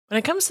When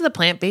it comes to the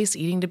plant-based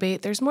eating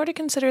debate, there's more to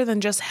consider than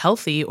just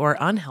healthy or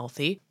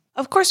unhealthy.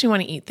 Of course, we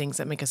want to eat things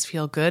that make us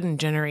feel good and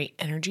generate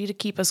energy to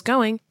keep us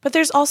going, but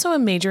there's also a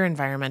major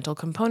environmental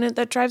component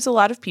that drives a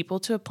lot of people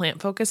to a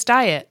plant-focused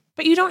diet.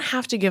 But you don't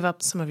have to give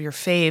up some of your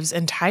faves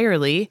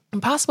entirely.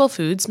 Impossible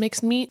Foods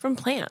makes meat from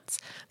plants.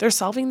 They're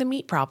solving the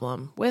meat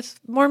problem with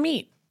more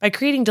meat. By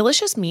creating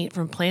delicious meat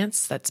from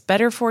plants that's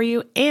better for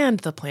you and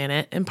the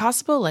planet,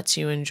 Impossible lets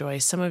you enjoy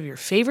some of your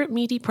favorite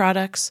meaty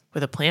products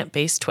with a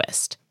plant-based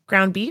twist.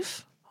 Ground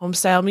beef,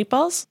 home-style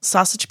meatballs,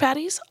 sausage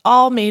patties,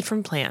 all made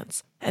from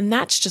plants. And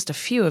that's just a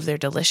few of their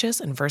delicious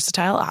and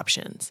versatile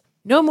options.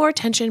 No more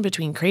tension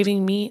between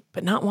craving meat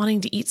but not wanting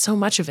to eat so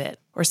much of it,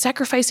 or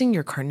sacrificing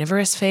your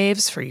carnivorous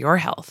faves for your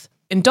health.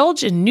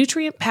 Indulge in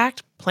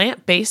nutrient-packed,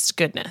 plant-based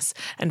goodness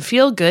and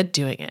feel good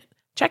doing it.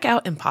 Check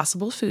out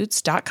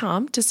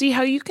ImpossibleFoods.com to see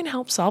how you can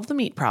help solve the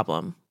meat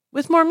problem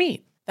with more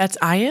meat. That's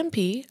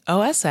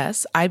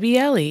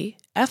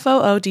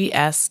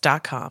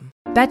ImpossibleFoods.com.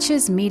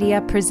 Betches Media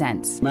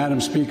presents.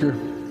 Madam Speaker,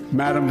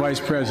 Madam Vice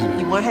President.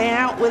 You want to hang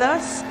out with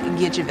us and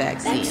get your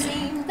vaccine.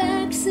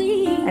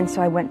 And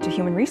so I went to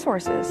Human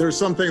Resources. There's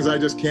some things I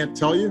just can't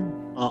tell you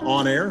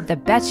on air. The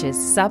Betches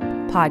Sup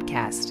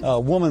Podcast. A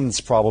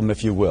woman's problem,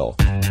 if you will.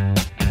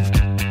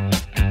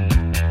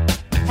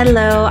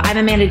 Hello, I'm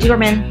Amanda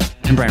Duerman.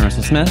 I'm Brian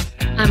Russell Smith.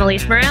 I'm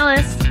Elise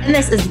Morales. And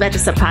this is the Betches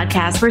Sup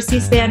Podcast, where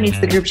C-SPAN meets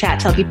the group chat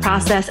to help you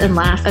process and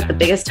laugh at the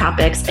biggest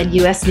topics in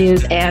U.S.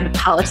 news and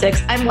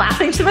politics. I'm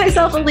laughing to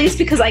myself, Elise,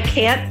 because I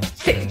can't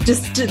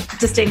just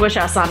distinguish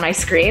us on my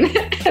screen.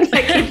 And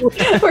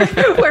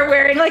we're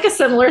wearing like a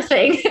similar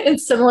thing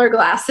and similar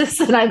glasses.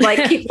 And I'm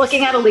like, keep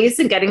looking at Elise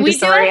and getting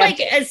disoriented. We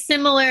do have like a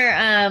similar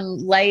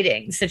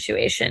lighting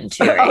situation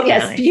too. Oh,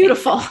 yes,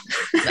 beautiful.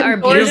 Our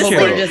beautiful,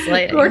 gorgeous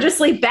lighting.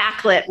 Gorgeously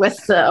backlit with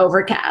the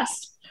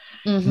overcast.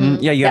 Mm-hmm.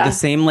 Yeah, you have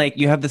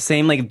the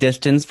same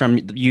distance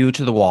from you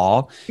to the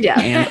wall. Yeah.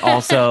 And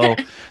also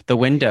the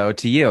window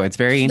to you. It's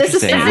very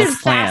interesting. This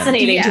is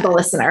fascinating to the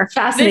listener.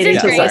 Fascinating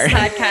this is to great us.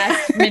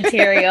 podcast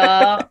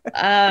material.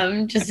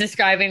 Just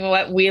describing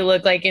what we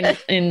look like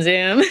in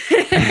Zoom.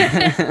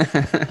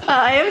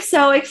 I am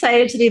so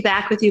excited to be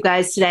back with you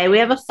guys today. We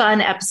have a fun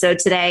episode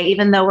today,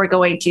 even though we're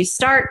going to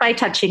start by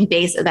touching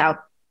base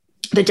about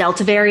the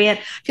Delta variant.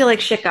 I feel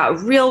like shit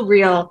got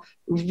real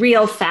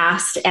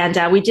fast.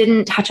 And we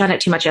didn't touch on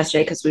it too much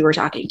yesterday because we were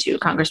talking to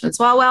Congressman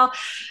Swalwell.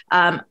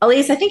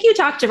 Elise, I think you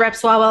talked to Rep.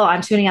 Swalwell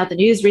on Tuning Out the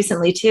News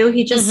recently too.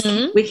 He just,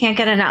 we can't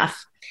get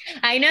enough.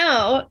 I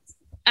know.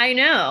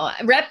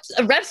 Rep.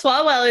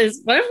 Swalwell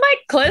is one of my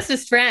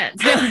closest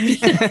friends.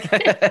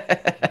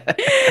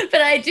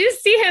 But I do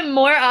see him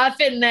more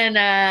often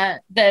than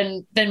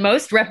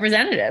most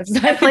representatives.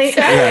 Definitely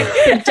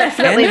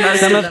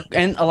most of them.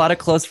 And a lot of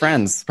close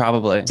friends,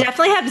 probably.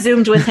 Definitely have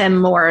Zoomed with him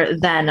more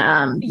than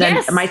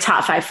my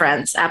top 5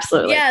 friends.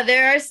 Absolutely. Yeah,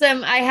 there are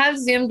some. I have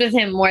Zoomed with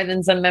him more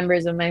than some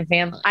members of my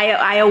family.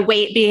 I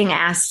await being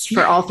asked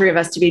for all 3 of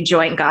us to be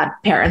joint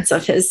godparents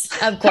of his.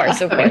 Of course.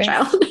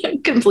 child.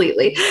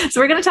 Completely. So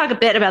we're going to talk a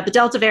bit about the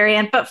Delta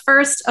variant, but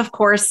first, of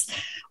course,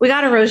 we got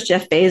to roast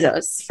Jeff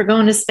Bezos for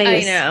going to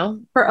space. I know.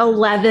 For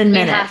 11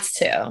 minutes.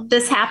 We have to.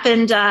 This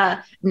happened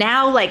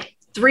now like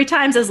 3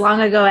 times as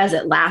long ago as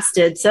it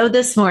lasted. So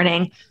this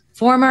morning,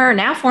 former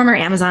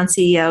Amazon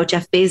CEO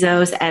Jeff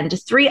Bezos and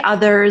 3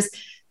 others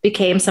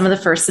became some of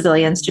the first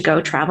civilians to go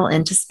travel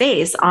into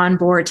space. On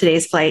board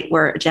today's flight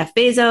were Jeff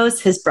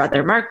Bezos, his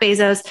brother Mark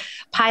Bezos,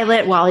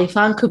 pilot Wally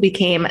Funk, who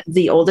became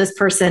the oldest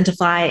person to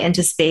fly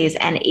into space,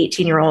 and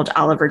 18-year-old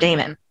Oliver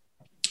Damon.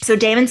 So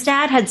Damon's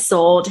dad had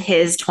sold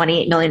his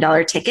 $28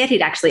 million ticket.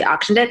 He'd actually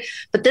auctioned it,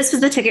 but this was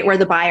the ticket where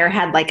the buyer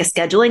had like a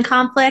scheduling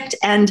conflict.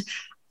 And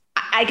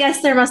I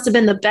guess there must have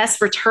been the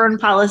best return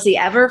policy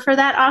ever for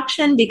that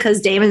auction, because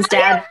Damon's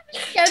dad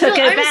took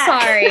it back.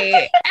 I'm sorry.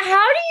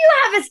 How do you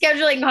have a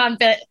scheduling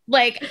conflict?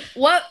 Like,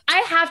 what? I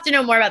have to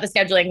know more about the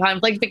scheduling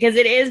conflict, because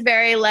it is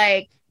very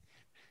like,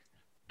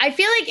 I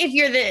feel like if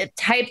you're the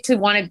type to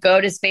want to go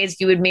to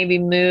space, you would maybe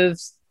move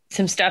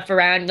some stuff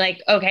around.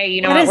 Like, okay,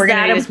 you know what? We're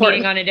going to do this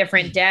meeting on a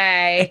different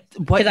day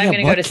because I'm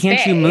going to go to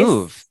space. Can't you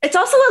move? It's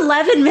also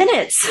 11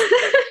 minutes.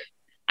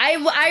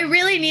 I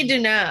really need to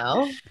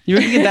know. You're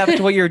going to get back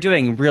to what you're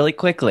doing really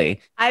quickly.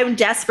 I'm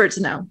desperate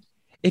to know.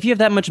 If you have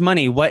that much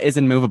money, what is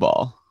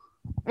immovable?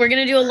 We're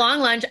going to do a long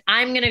lunch.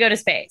 I'm going to go to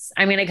space.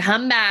 I'm going to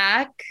come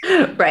back.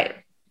 Right.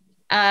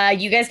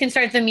 You guys can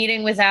start the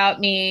meeting without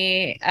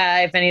me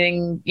if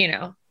anything,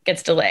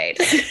 gets delayed.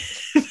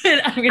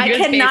 I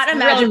cannot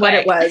imagine what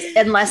it was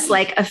unless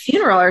like a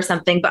funeral or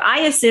something. But I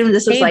assumed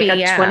this was like a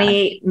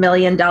 $28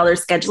 million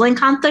scheduling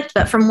conflict.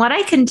 But from what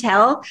I can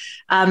tell,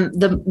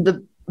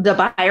 the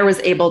the buyer was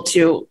able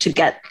to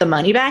get the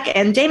money back,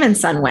 and Damon's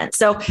son went.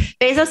 So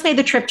Bezos made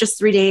the trip just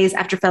 3 days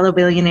after fellow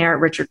billionaire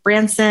Richard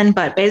Branson,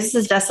 but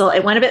Bezos's vessel,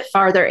 it went a bit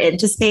farther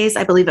into space.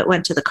 I believe it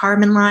went to the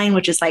Kármán line,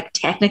 which is like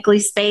technically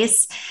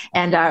space.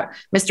 And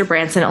Mr.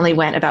 Branson only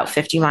went about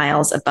 50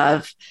 miles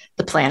above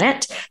the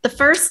planet. The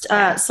first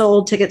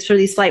sold tickets for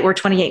these flights were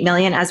 28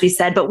 million, as we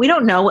said, but we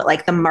don't know what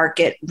like the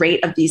market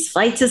rate of these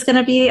flights is going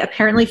to be.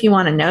 Apparently, if you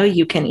want to know,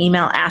 you can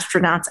email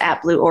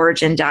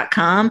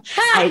astronauts@blueorigin.com.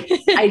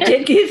 I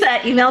did give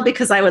that email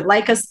because I would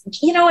like us,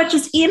 you know what,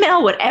 just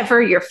email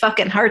whatever your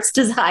fucking heart's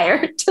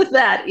desire to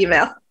that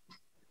email.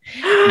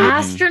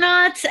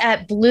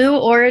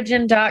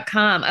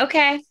 Astronauts@blueorigin.com.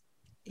 Okay.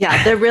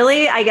 Yeah, they're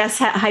really, I guess,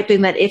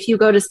 hyping that if you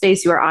go to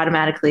space, you are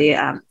automatically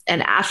an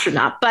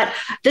astronaut. But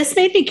this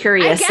made me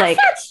curious. I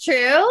guess that's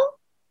true.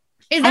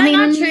 Is that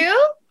not true?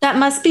 That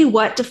must be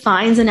what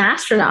defines an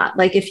astronaut.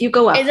 Like if you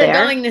go up there. Is it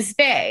going to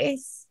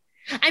space?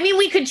 I mean,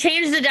 we could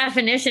change the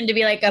definition to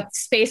be like a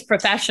space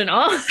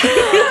professional.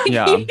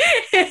 Yeah.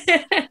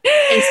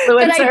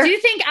 But I do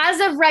think as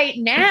of right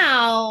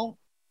now,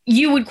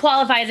 you would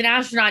qualify as an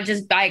astronaut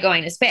just by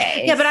going to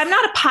space. Yeah, but I'm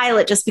not a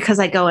pilot just because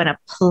I go in a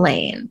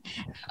plane.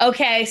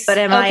 Okay. But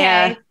am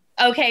I?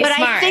 Okay. But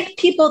smart. I think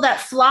people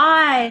that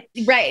fly.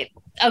 Right.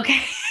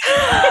 Okay.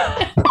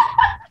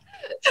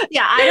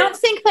 Yeah, I don't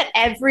think that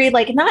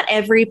not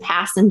every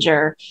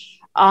passenger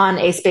on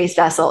a space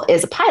vessel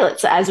is a pilot.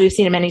 So as we've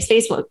seen in many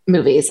space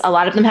movies, a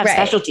lot of them have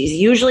specialties.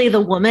 Usually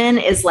the woman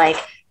is like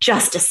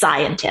just a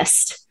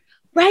scientist.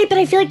 Right, but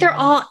I feel like they're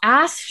all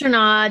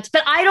astronauts.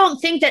 But I don't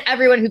think that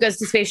everyone who goes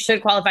to space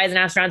should qualify as an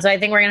astronaut. So I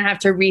think we're going to have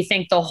to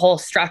rethink the whole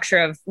structure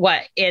of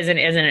what is and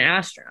isn't an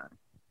astronaut.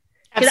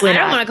 Because I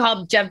don't want to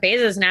call Jeff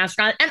Bezos an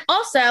astronaut. And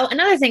also,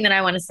 another thing that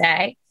I want to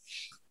say,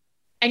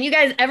 and you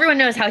guys, everyone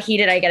knows how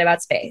heated I get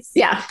about space.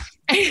 Yeah.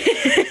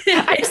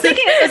 I was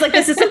thinking it was like,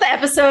 this isn't the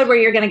episode where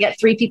you're going to get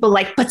 3 people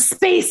like, but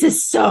space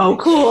is so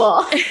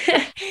cool.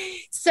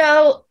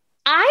 So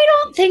I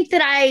don't think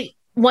that I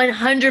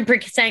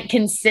 100%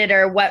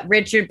 consider what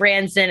Richard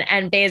Branson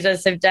and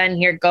Bezos have done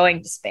here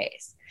going to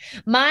space.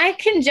 My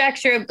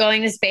conjecture of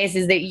going to space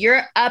is that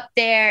you're up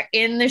there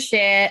in the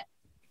shit,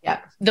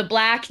 the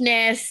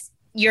blackness,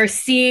 you're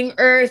seeing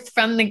Earth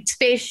from the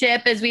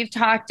spaceship, as we've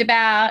talked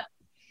about,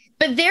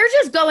 but they're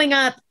just going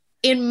up,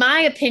 in my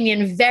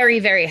opinion, very,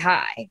 very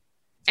high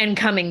and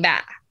coming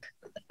back.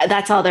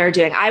 That's all they're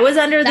doing. I was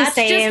under the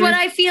same just what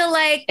I feel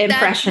like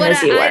impression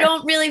as you were. I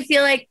don't really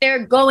feel like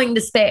they're going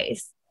to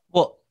space.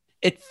 Well,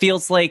 it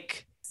feels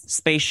like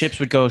spaceships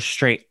would go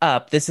straight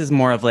up. This is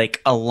more of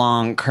like a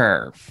long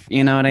curve.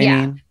 You know what I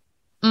mean?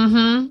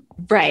 Mm-hmm.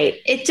 Right.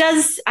 It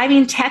does. I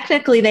mean,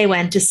 technically they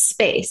went to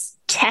space.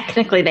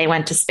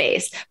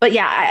 But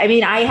yeah, I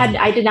mean,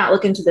 I did not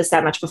look into this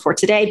that much before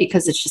today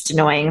because it's just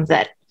annoying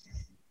that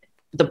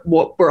the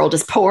world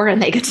is poor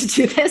and they get to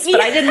do this. But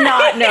I did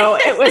not know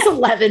it was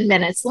 11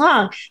 minutes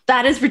long.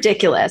 That is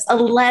ridiculous.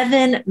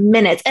 11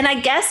 minutes. And I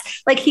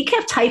guess like he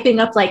kept typing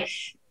up like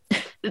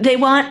they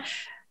want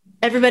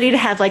everybody to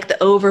have like the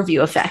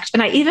overview effect.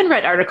 And I even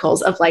read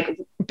articles of like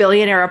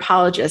billionaire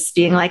apologists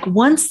being like,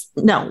 once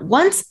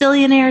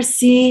billionaires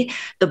see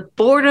the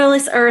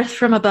borderless earth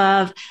from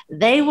above,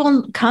 they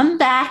will come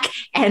back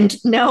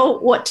and know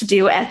what to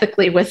do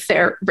ethically with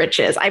their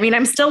riches. I mean,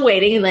 I'm still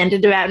waiting. It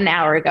landed about an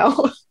hour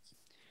ago.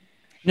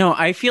 No,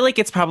 I feel like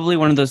it's probably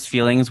one of those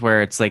feelings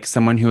where it's like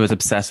someone who is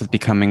obsessed with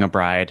becoming a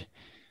bride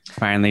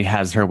finally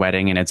has her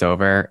wedding and it's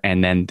over,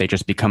 and then they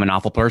just become an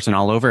awful person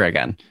all over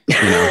again. You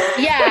know?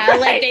 Yeah,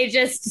 like they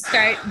just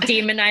start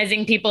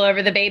demonizing people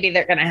over the baby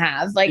they're gonna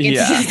have. Like it's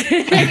just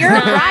you're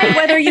a bride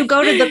whether you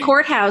go to the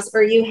courthouse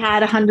or you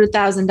had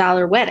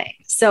 $100,000 wedding.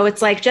 So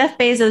it's like Jeff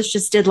Bezos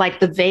just did like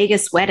the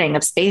Vegas wedding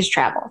of space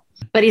travel,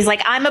 but he's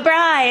like, I'm a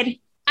bride.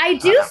 I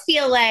do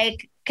feel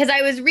like, because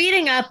I was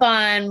reading up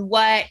on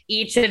what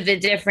each of the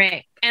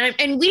different,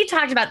 and we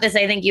talked about this,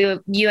 I think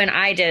you and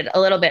I did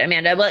a little bit,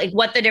 Amanda, but like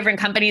what the different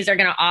companies are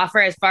going to offer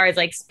as far as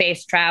like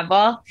space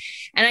travel.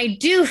 And I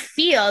do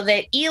feel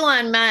that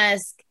Elon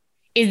Musk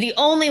is the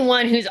only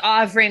one who's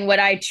offering what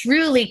I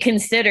truly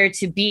consider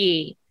to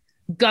be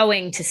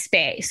going to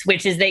space,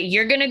 which is that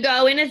you're going to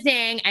go in a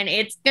thing and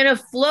it's going to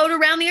float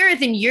around the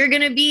earth and you're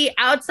going to be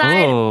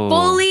outside,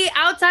 fully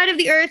outside of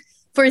the earth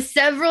for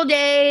several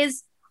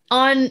days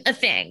on a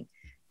thing.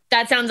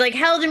 That sounds like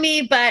hell to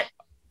me, but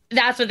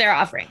that's what they're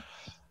offering.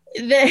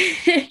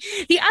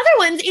 The other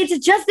ones, it's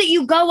just that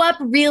you go up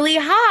really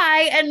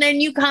high and then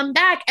you come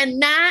back.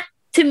 And that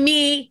to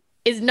me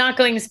is not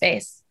going to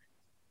space.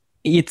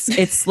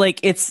 It's like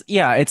a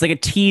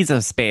tease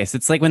of space.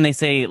 It's like when they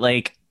say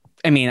like,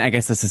 I mean, I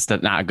guess this is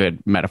not a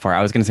good metaphor.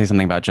 I was going to say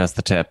something about just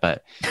the tip,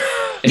 but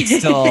it's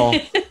still,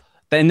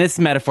 in this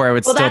metaphor, it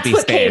would still be space.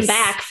 That's what came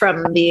back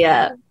from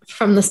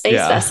the space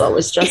vessel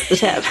was just the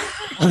tip.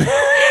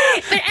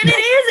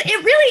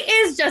 It really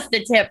is just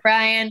the tip,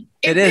 Brian.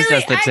 It is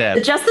just the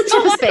tip. Just the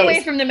tip of space.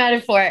 Away from the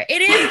metaphor.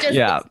 It is just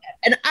the tip.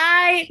 And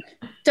I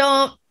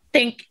don't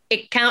think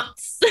it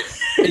counts.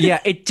 Yeah,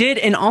 it did.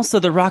 And also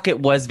the rocket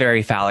was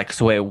very phallic.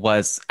 So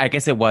I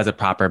guess it was a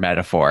proper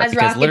metaphor. As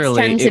because rockets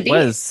literally tend to it be.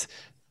 was.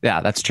 Yeah,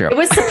 that's true. It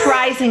was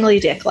surprisingly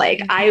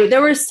dick-like.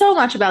 There was so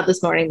much about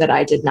this morning that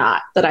I did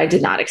not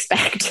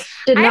expect.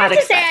 I have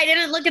to say, I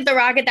didn't look at the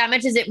rocket that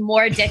much. Is it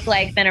more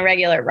dick-like than a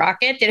regular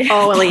rocket? Did it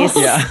Elise.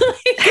 Yeah.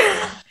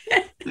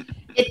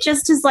 It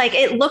just is like,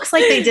 it looks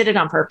like they did it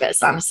on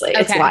purpose, honestly.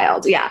 It's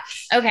wild. Yeah.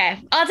 Okay.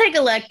 I'll take a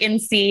look and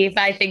see if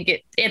I think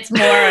it's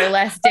more or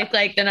less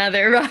dick-like than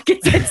other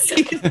rockets I've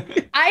seen.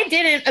 I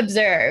didn't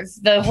observe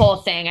the whole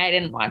thing. I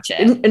didn't watch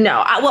it.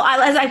 No.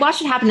 As I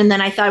watched it happen, and then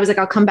I thought, I was like,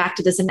 I'll come back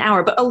to this in an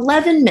hour, but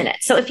 11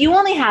 minutes. So if you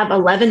only have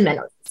 11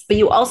 minutes, but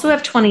you also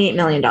have $28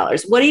 million,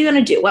 what are you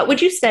going to do? What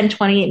would you spend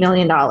 $28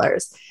 million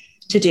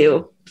to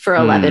do for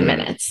 11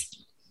 minutes?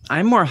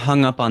 I'm more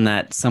hung up on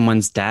that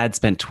someone's dad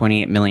spent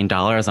 $28 million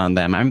on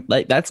them. I'm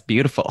like, that's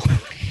beautiful.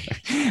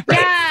 Right.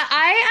 Yeah,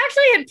 I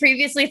actually had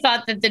previously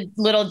thought that the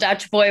little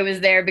Dutch boy was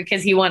there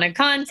because he won a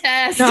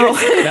contest. No,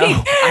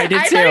 I did too.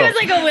 I thought it was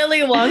like a Willy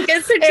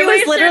Wonka situation. It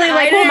was literally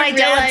like, well, my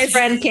dad's realize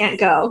friend can't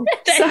go.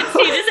 So.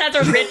 He just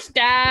has a rich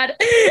dad.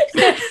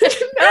 No.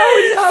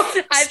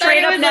 I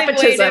Straight thought it was up like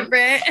way nepotism.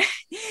 different.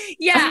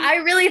 Yeah, I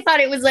really thought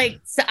it was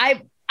like,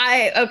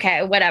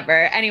 okay,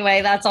 whatever.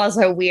 Anyway, that's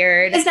also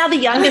weird. Is now the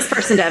youngest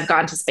person to have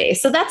gone to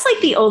space. So that's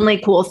like the only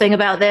cool thing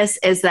about this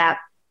is that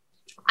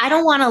I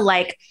don't want to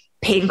like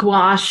pink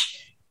wash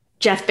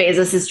Jeff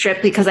Bezos's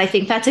trip, because I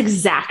think that's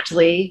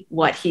exactly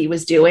what he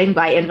was doing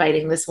by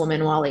inviting this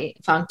woman, Wally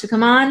Funk, to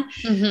come on.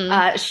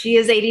 Mm-hmm. She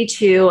is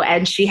 82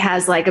 and she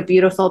has like a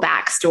beautiful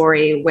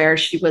backstory where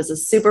she was a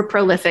super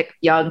prolific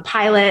young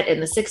pilot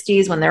in the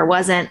 60s when there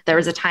was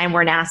a time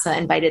where NASA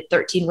invited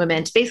 13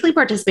 women to basically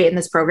participate in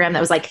this program that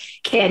was like,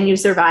 can you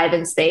survive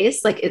in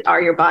space? Like,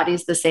 are your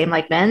bodies the same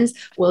like men's?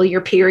 Will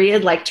your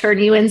period like turn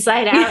you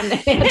inside out in an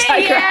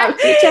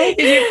anti-gravity tank?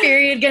 Is your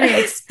period going to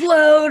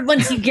explode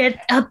once you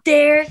get up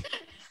there?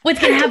 What's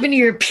going to happen to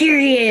your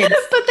period?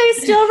 But they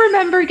still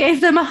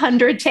gave them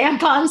 100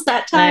 tampons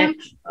that time.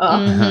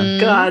 Oh,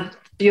 God.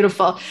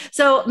 Beautiful.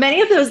 So many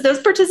of those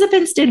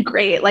participants did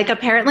great. Like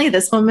apparently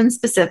this woman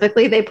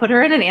specifically, they put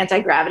her in an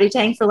anti-gravity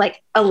tank for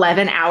like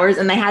 11 hours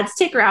and they had to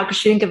take her out because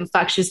she didn't give a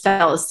fuck. She just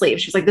fell asleep.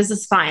 She was like, this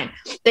is fine.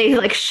 They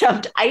like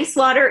shoved ice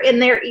water in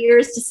their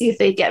ears to see if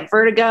they get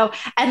vertigo.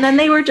 And then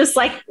they were just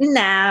like,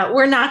 nah,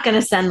 we're not going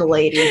to send the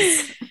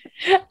ladies.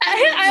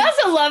 I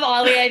also love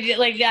all the idea,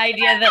 like the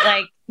idea that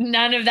like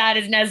none of that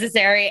is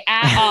necessary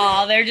at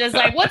all. They're just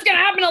like, what's going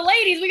to happen to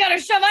ladies? We got to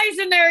shove ice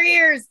in their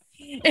ears.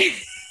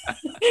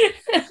 Right.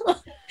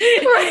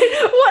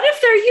 What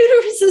if their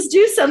uteruses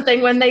do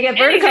something when they get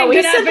vertigo?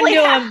 We simply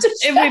have to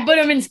if we put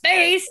them in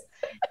space.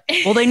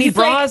 Well, they need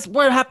bras. Like,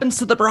 what happens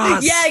to the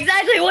bras? Yeah,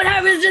 exactly. What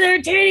happens to their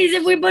titties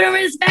if we put them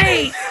in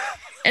space?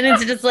 And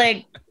it's just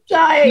like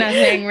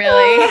nothing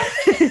really.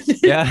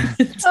 Yeah,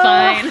 it's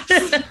fine.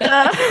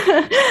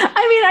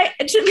 I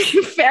mean, to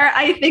be fair,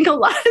 I think a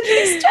lot of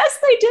these tests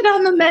they did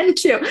on the men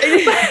too.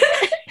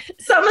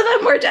 Some of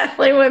them were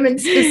definitely women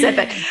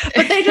specific,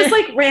 but they just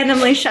like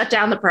randomly shut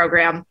down the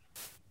program.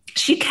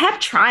 She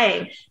kept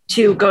trying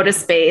to go to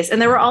space,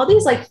 and there were all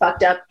these like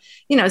fucked up,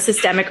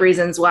 systemic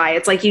reasons why.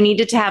 It's like you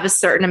needed to have a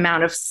certain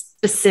amount of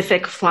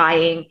specific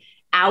flying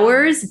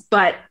hours,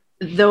 but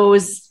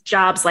those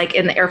jobs like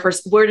in the Air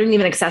Force weren't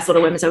even accessible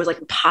to women. So it was like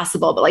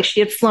impossible, but like she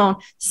had flown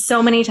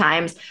so many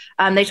times.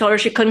 They told her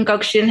she couldn't go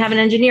because she didn't have an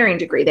engineering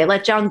degree. They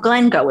let John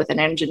Glenn go with an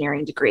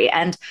engineering degree.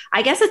 And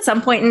I guess at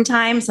some point in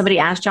time, somebody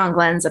asked John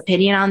Glenn's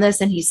opinion on this.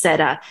 And he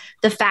said,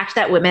 the fact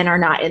that women are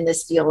not in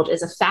this field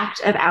is a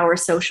fact of our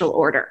social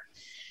order.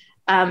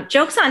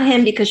 Joke's on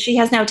him because she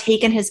has now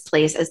taken his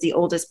place as the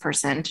oldest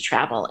person to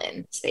travel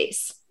in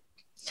space,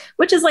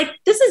 which is like,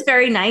 this is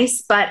very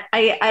nice. But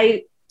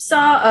I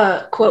saw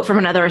a quote from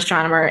another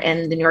astronomer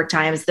in the New York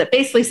Times that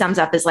basically sums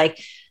up as like,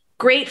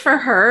 great for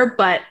her,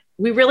 but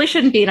we really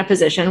shouldn't be in a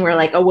position where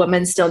like a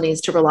woman still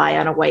needs to rely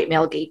on a white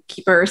male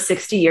gatekeeper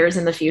 60 years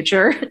in the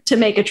future to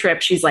make a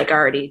trip she's like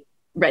already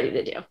ready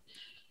to do.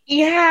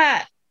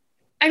 Yeah.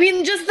 I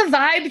mean, just the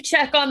vibe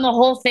check on the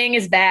whole thing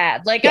is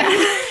bad. Like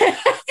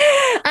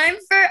I'm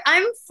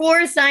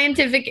for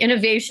scientific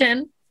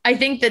innovation. I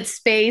think that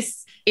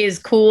space is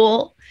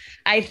cool.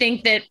 I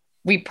think that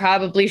we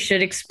probably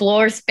should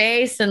explore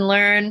space and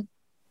learn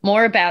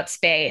more about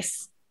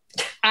space.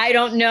 I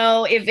don't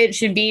know if it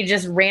should be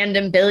just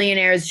random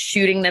billionaires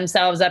shooting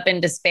themselves up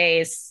into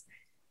space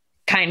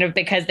kind of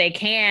because they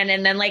can.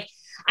 And then like,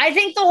 I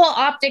think the whole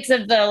optics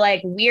of the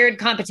like weird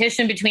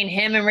competition between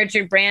him and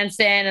Richard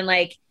Branson and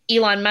like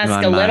Elon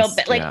Musk little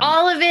bit, like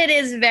all of it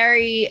is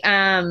very, it's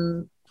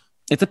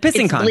a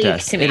pissing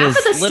contest. To me. It Half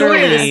of the is story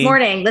this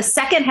morning, the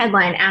second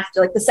headline after,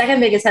 like the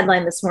second biggest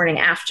headline this morning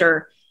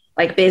after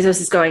like Bezos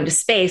is going to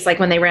space, like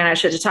when they ran out of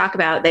shit to talk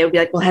about, they would be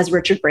like, well, has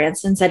Richard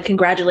Branson said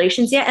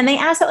congratulations yet? And they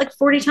asked that like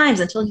 40 times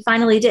until he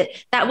finally did.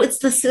 That was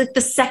the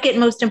second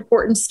most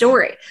important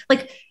story.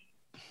 Like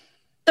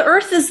the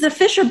earth is the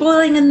fish are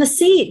boiling in the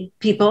sea,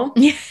 people.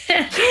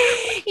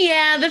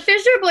 Yeah, the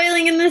fish are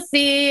boiling in the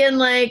sea. And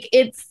like,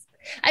 it's,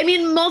 I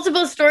mean,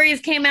 multiple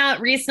stories came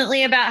out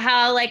recently about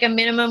how like a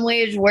minimum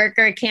wage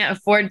worker can't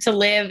afford to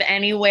live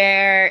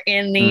anywhere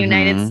in the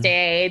United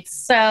States.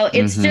 So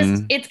it's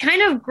just, it's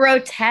kind of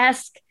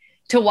grotesque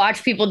to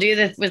watch people do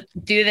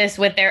this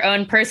with their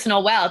own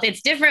personal wealth.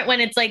 It's different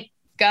when it's like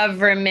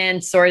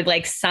governments or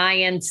like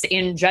science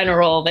in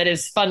general that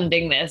is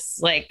funding this.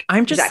 Like,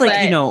 I'm just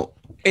like, you know,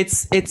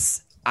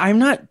 I'm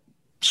not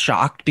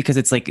shocked because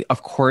it's like,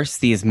 of course,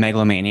 these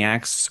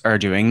megalomaniacs are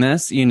doing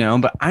this, you know,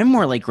 but I'm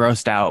more like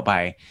grossed out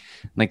by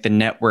like the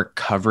network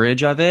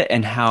coverage of it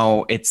and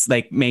how it's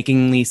like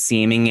makingly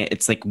seeming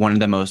it's like one of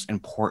the most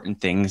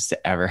important things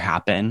to ever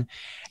happen.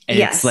 And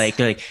it's like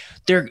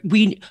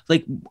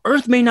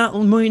Earth may no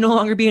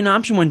longer be an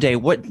option one day.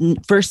 What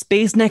for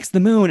space next to the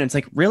moon? And it's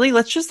like, really?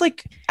 Let's just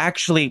like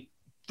actually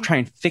try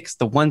and fix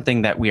the one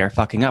thing that we are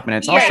fucking up. And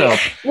it's also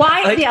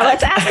why, like,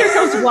 let's ask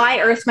ourselves why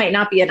Earth might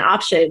not be an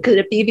option. Could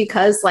it be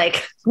because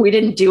like we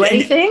didn't do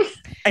anything?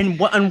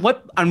 And on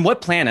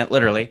what planet,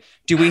 literally,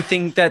 do we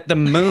think that the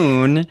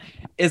moon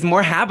is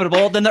more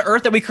habitable than the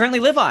Earth that we currently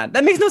live on?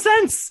 That makes no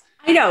sense.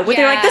 I know, but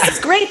they're like, this is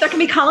great. There can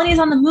be colonies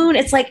on the moon.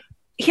 It's like,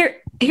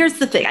 here's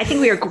the thing. I think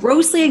we are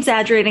grossly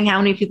exaggerating how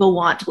many people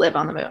want to live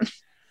on the moon.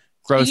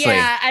 Grossly.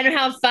 Yeah, I don't know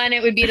how fun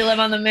it would be to live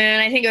on the moon.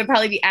 I think it would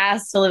probably be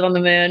asked to live on the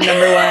moon,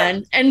 number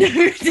one. And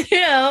number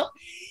two,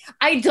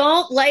 I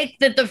don't like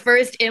that the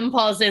first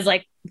impulse is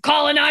like,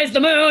 colonize the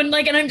moon.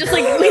 Like, and I'm just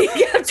like, we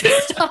have to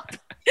stop.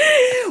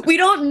 We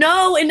don't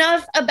know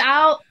enough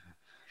about.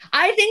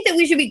 I think that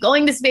we should be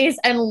going to space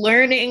and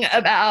learning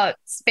about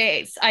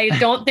space. I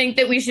don't think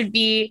that we should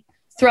be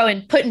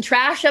putting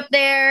trash up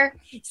there,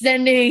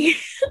 sending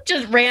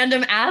just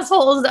random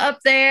assholes up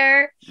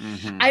there.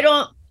 I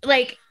don't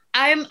like,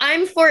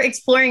 I'm for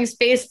exploring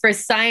space for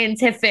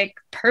scientific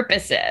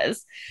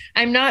purposes.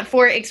 I'm not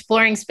for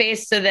exploring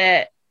space so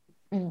that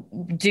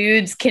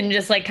dudes can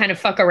just like kind of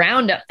fuck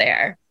around up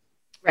there.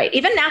 Right.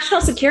 Even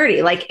national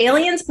security, like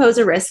aliens pose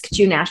a risk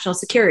to national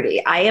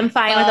security. I am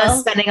fine with us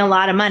spending a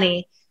lot of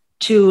money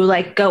to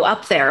like go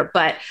up there.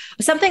 But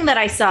something that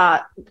I saw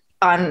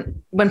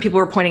on when people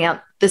were pointing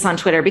out this on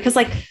Twitter, because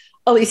like,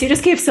 Elise, you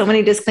just gave so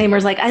many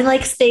disclaimers. Like, I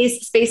like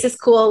space. Space is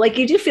cool. Like,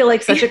 you do feel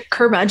like such a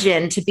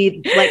curmudgeon to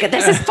be like,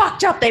 this is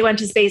fucked up. They went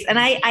to space. And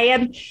I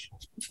am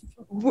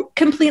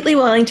completely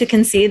willing to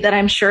concede that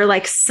I'm sure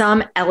like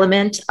some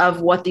element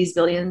of what these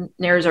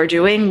billionaires are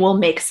doing will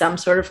make some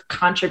sort of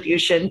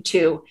contribution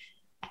to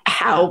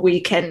how we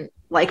can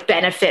like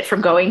benefit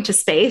from going to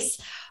space.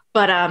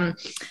 But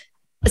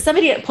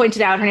somebody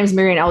pointed out, her name is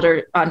Miriam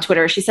Elder on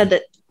Twitter. She said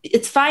that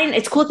it's fine.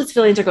 It's cool that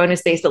civilians are going to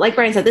space. But like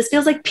Brian said, this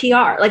feels like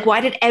PR. Like, why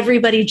did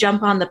everybody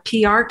jump on the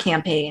PR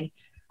campaign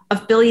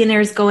of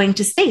billionaires going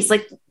to space?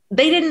 Like,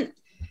 they didn't.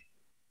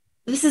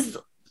 This is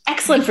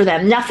excellent for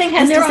them. Nothing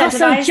has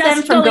disincentivized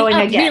them from going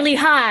again. Really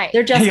high.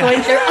 They're just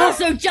going. They're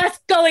also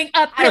just going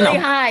up really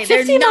high.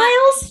 50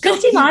 miles.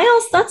 50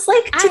 miles. That's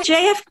like to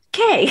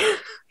JFK.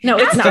 No,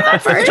 it's not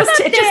that far. It just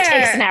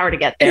takes an hour to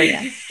get there.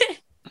 Yeah.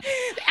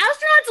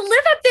 Astronauts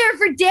live up there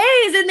for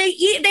days, and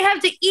they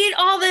have to eat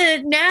all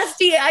the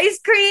nasty ice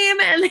cream,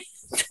 and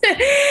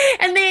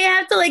and they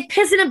have to like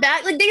piss in a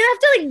bag. Like, they have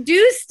to like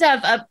do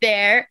stuff up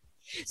there.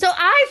 So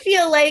I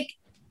feel like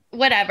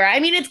whatever. I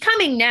mean, it's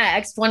coming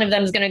next. One of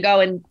them is going to go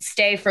and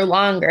stay for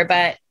longer,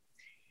 but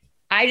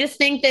I just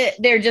think that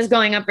they're just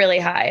going up really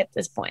high at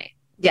this point.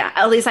 Yeah,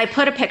 at least I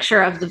put a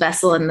picture of the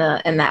vessel in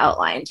the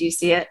outline. Do you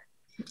see it?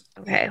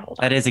 Okay, hold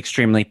on. That is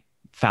extremely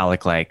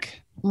phallic-like.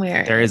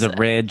 Where there is a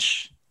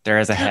ridge. There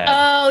is a head.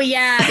 Oh,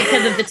 yeah,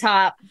 because of the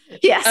top.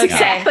 Yes, okay.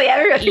 Exactly.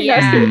 Everybody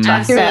knows what you're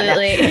talking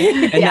absolutely.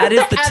 About. And that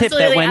is the tip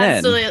that went in.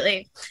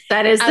 Absolutely.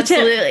 That is the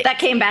tip that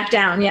came back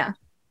down. Yeah.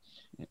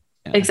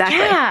 Exactly.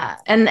 Yeah.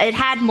 And it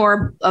had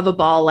more of a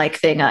ball-like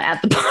thing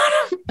at the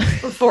bottom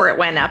before it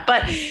went up.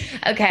 But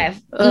okay.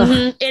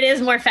 Mm-hmm. It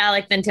is more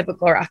phallic than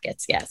typical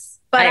rockets. Yes.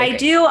 But I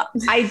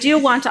do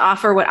want to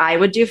offer what I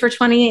would do for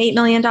 $28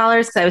 million,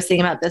 because I was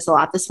thinking about this a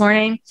lot this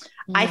morning.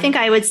 I think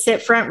I would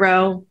sit front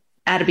row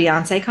at a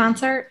Beyonce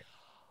concert.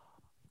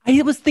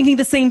 I was thinking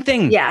the same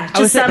thing. Yeah. I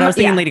was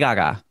thinking Lady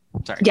Gaga.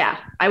 Sorry. Yeah,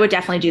 I would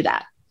definitely do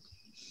that.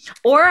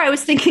 Or I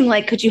was thinking,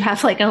 like, could you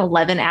have like an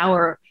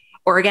 11-hour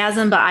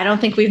orgasm? But I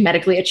don't think we've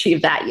medically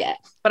achieved that yet.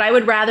 But I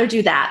would rather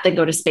do that than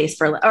go to space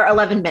or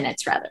 11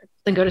 minutes rather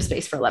than go to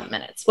space for 11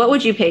 minutes. What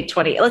would you pay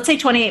let's say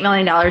 $28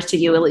 million to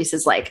you, Elise,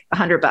 is like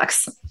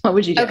 $100. What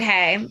would you do?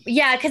 Okay.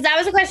 Yeah. Cause that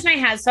was a question I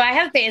had. So I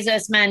have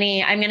Bezos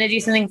money. I'm going to do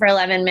something for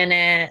 11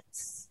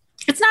 minutes.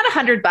 It's not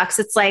 $100.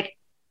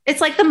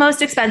 It's like the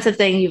most expensive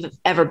thing you've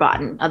ever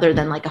bought, other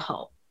than like a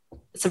home.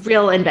 It's a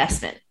real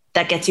investment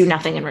that gets you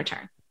nothing in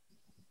return.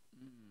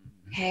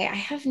 Okay. I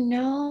have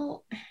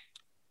no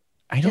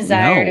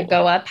desire to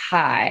go up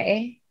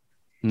high.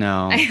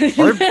 No.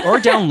 or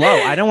down low.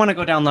 I don't want to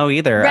go down low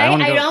either.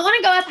 Right. I don't want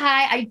to go up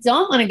high. I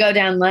don't want to go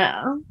down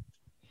low.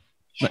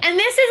 And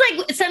this is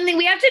like something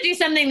we have to do,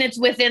 something that's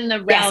within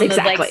the realm of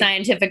like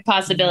scientific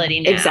possibility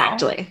now.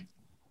 Exactly.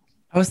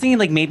 I was thinking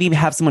like maybe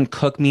have someone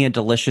cook me a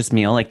delicious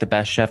meal, like the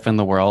best chef in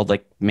the world,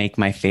 like make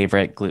my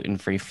favorite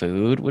gluten-free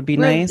food would be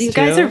nice. You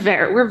guys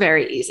are we're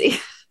very easy.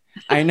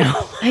 I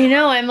know.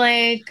 I'm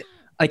like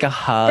a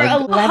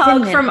hug. A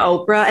hug from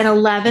Oprah, an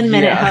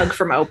 11-minute hug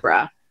from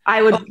Oprah.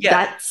 I would.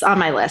 That's on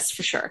my list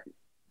for sure.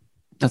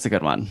 That's a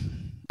good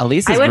one.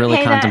 Elise is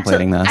really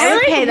contemplating this.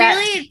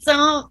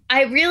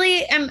 I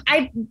really am.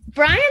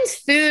 Brian's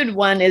food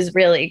one is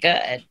really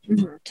good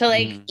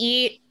to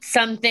eat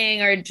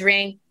something or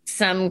drink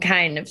some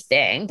kind of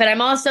thing. But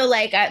I'm also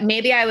like,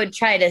 maybe I would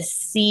try to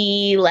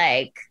see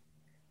like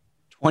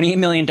 $28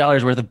 million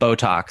worth of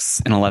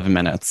Botox in 11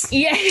 minutes.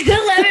 Yeah,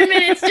 11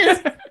 minutes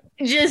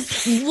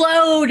just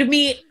load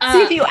me up.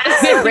 See, if you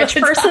ask a rich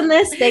person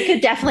this, they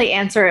could definitely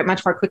answer it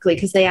much more quickly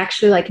because they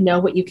actually like know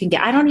what you can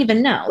get. I don't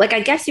even know. Like, I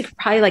guess you could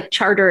probably like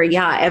charter a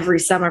yacht every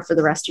summer for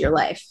the rest of your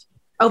life.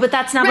 Oh, but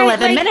that's not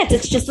 11 minutes.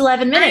 It's just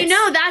 11 minutes. I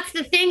know. That's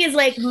the thing is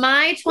like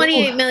my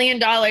 $28 million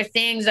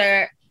things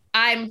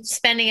I'm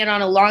spending it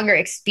on a longer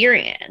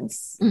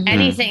experience.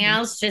 Anything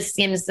else just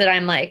seems that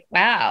I'm like,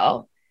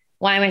 wow,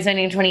 why am I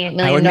spending $28 million?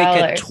 I would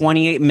make a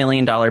 $28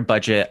 million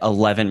budget,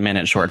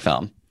 11-minute short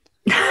film.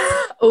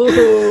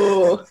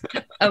 Ooh.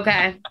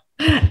 Okay.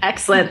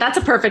 Excellent. That's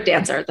a perfect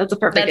answer. That's a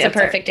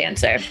perfect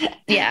answer.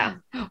 Yeah.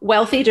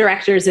 Wealthy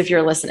directors, if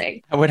you're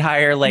listening. I would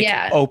hire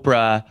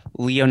Oprah,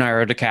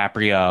 Leonardo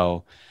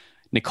DiCaprio,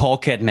 Nicole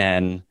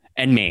Kidman,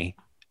 and me.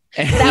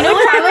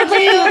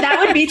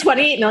 That would be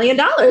 $28 million,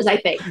 I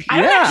think.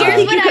 I don't actually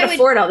think you could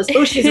afford all this.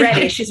 Oh, she's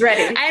ready. She's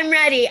ready. I'm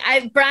ready.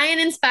 Brian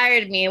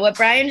inspired me. What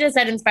Brian just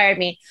said inspired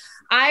me.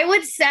 I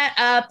would set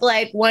up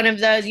like one of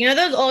those,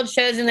 those old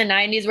shows in the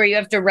 90s where you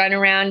have to run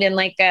around in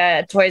like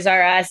a Toys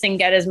R Us and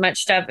get as much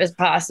stuff as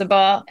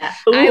possible.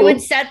 Ooh. I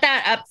would set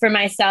that up for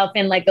myself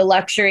in like a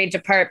luxury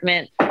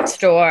department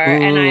store.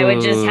 Ooh. And I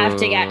would just have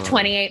to get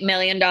 $28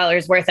 million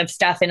worth of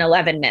stuff in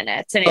 11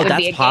 minutes. And it would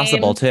be a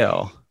possible game.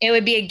 Too. It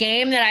would be a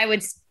game that I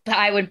would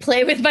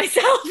play with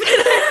myself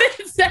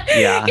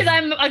because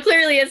I'm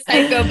clearly a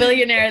psycho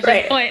billionaire at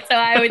this point. So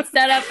I would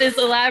set up this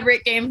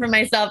elaborate game for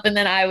myself and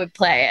then I would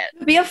play it.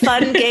 It'd be a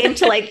fun game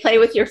to like play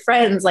with your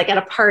friends, like at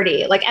a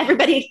party. Like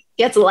everybody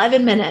gets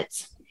 11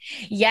 minutes.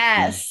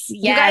 Yes.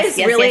 You guys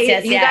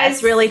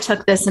really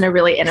took this in a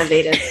really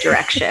innovative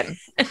direction.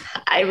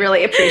 I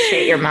really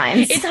appreciate your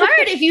minds. It's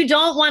hard if you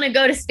don't want to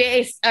go to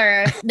space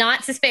or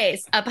not to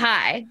space up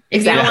high.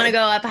 If you don't want to go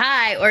up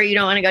high or you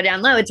don't want to go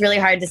down low, it's really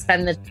hard to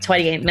spend the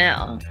 28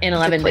 mil in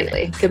 11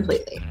 minutes.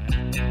 Completely.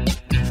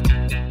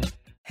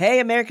 Hey,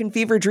 American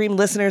Fever Dream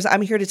listeners,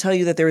 I'm here to tell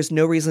you that there is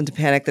no reason to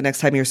panic the next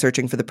time you're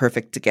searching for the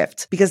perfect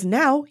gift, because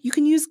now you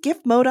can use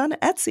gift mode on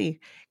Etsy.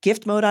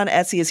 Gift mode on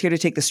Etsy is here to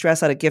take the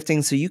stress out of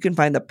gifting so you can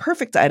find the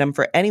perfect item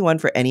for anyone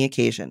for any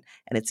occasion.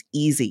 And it's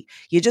easy.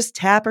 You just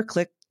tap or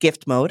click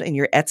gift mode in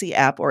your Etsy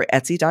app or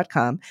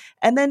Etsy.com,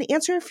 and then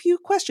answer a few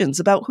questions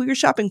about who you're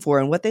shopping for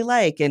and what they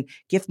like. And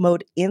gift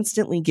mode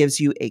instantly gives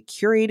you a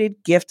curated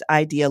gift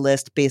idea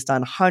list based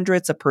on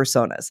hundreds of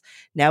personas.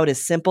 Now it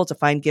is simple to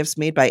find gifts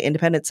made by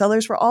independent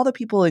sellers for all the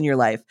people in your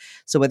life.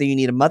 So whether you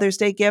need a Mother's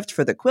Day gift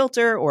for the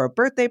quilter or a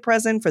birthday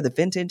present for the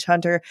vintage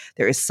hunter,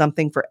 there is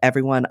something for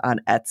everyone on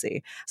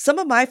Etsy. Some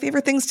of my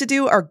favorite things to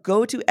do are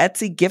go to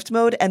Etsy gift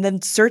mode and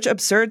then search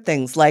absurd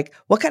things like,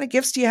 what kind of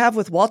gifts do you have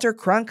with Walter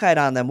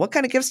Cronkite on them? What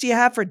kind of gifts do you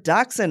have for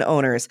dachshund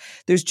owners?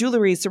 There's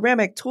jewelry,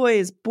 ceramic,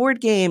 toys, board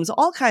games,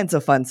 all kinds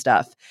of fun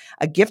stuff.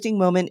 A gifting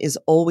moment is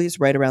always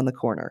right around the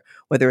corner,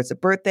 whether it's a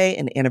birthday,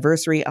 an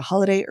anniversary, a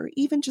holiday, or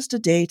even just a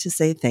day to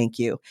say thank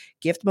you.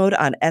 Gift mode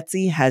on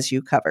Etsy has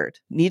you covered.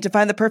 Need to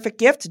find the perfect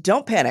gift?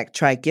 Don't panic.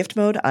 Try gift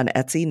mode on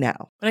Etsy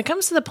now. When it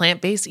comes to the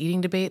plant-based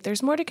eating debate,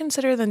 there's more to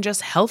consider than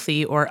just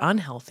healthy or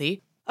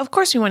unhealthy. Of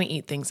course, we want to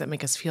eat things that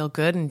make us feel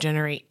good and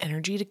generate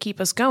energy to keep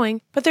us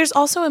going, but there's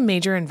also a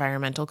major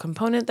environmental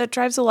component that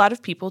drives a lot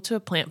of people to a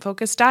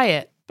plant-focused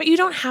diet. But you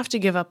don't have to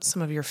give up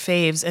some of your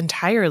faves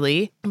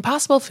entirely.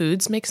 Impossible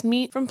Foods makes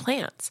meat from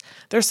plants.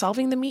 They're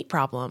solving the meat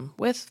problem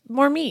with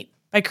more meat.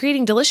 By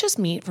creating delicious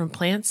meat from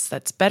plants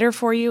that's better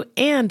for you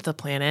and the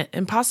planet,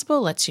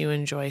 Impossible lets you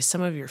enjoy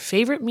some of your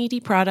favorite meaty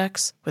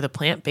products with a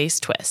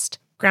plant-based twist.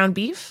 Ground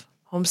beef,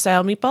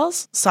 home-style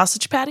meatballs,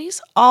 sausage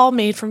patties, all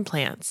made from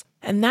plants.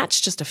 And that's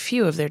just a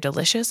few of their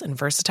delicious and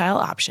versatile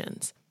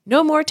options.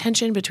 No more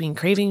tension between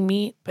craving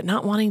meat but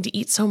not wanting to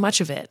eat so much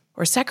of it,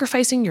 or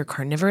sacrificing your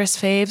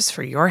carnivorous faves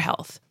for your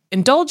health.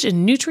 Indulge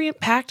in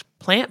nutrient-packed,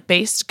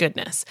 plant-based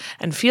goodness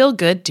and feel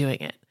good doing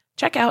it.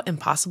 Check out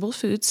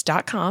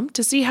ImpossibleFoods.com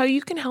to see how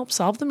you can help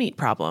solve the meat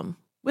problem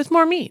with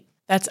more meat.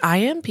 That's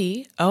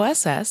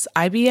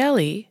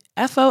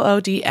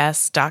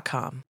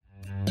ImpossibleFoods.com.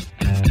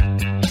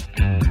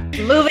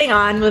 Moving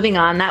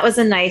on. That was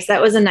a nice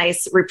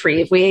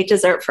reprieve. We ate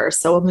dessert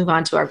first, so we'll move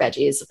on to our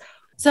veggies.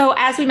 So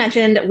as we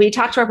mentioned, we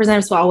talked to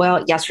Representative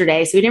Swalwell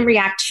yesterday, so we didn't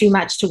react too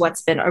much to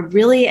what's been a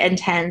really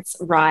intense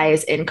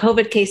rise in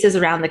COVID cases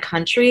around the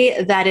country.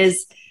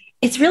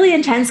 It's really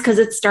intense because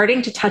it's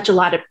starting to touch a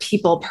lot of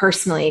people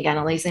personally. Again,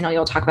 Elise, I know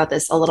you'll talk about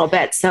this a little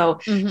bit. So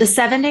the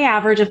 7-day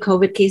average of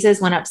COVID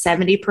cases went up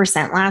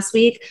 70% last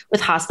week,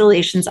 with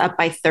hospitalizations up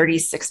by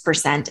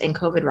 36% and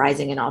COVID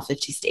rising in all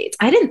 50 states.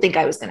 I didn't think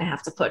I was going to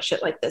have to put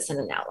shit like this in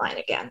an outline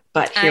again,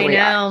 but here we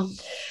are.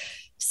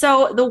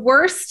 So the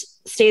worst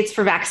states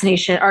for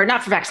vaccination, or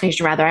not for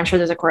vaccination, rather, I'm sure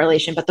there's a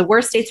correlation, but the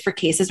worst states for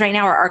cases right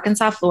now are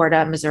Arkansas,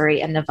 Florida,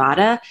 Missouri, and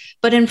Nevada.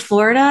 But in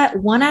Florida,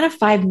 1 out of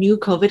 5 new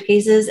COVID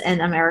cases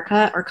in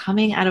America are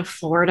coming out of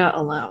Florida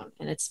alone.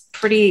 And it's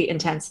pretty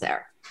intense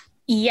there.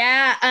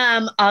 Yeah,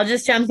 I'll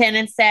just jump in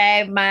and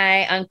say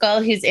my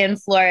uncle who's in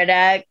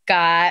Florida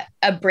got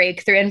a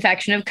breakthrough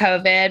infection of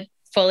COVID,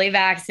 fully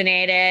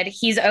vaccinated.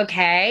 He's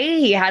okay.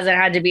 He hasn't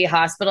had to be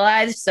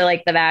hospitalized. So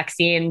like the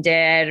vaccine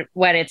did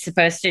what it's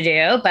supposed to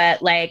do.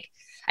 But like,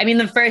 I mean,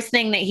 the first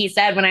thing that he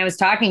said when I was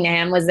talking to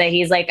him was that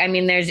he's like, I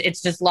mean,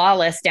 it's just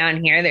lawless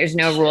down here. There's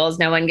no rules.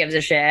 No one gives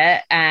a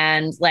shit.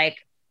 And like,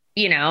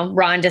 you know,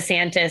 Ron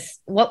DeSantis,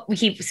 what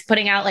he was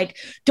putting out, like,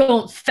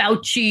 don't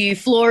Fauci,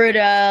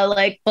 Florida,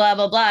 like blah,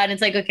 blah, blah. And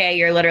it's like, okay,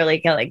 you're literally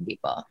killing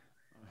people.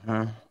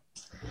 Uh-huh.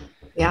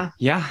 Yeah.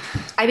 Yeah.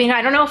 I mean,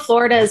 I don't know if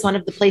Florida is one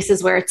of the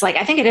places where it's like,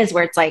 I think it is,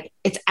 where it's like,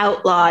 it's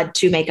outlawed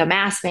to make a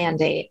mask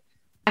mandate.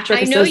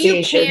 I know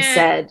you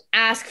can't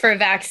ask for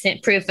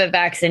proof of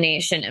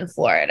vaccination in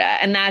Florida.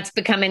 And that's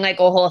becoming like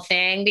a whole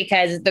thing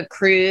because the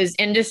cruise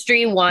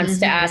industry wants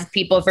to ask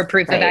people for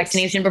proof of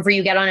vaccination before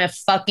you get on a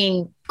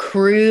fucking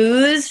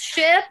cruise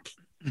ship.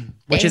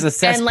 Which is a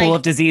cesspool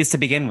of disease to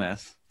begin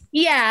with.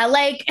 Yeah,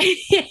 like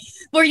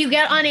where you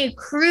get on a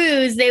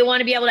cruise, they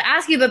want to be able to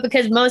ask you, but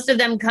because most of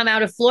them come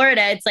out of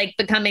Florida, it's like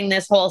becoming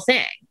this whole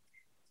thing.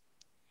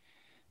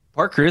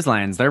 Poor cruise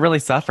lines, they're really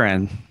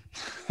suffering.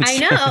 I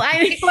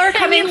know. People are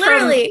coming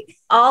from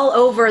all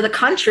over the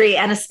country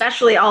and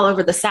especially all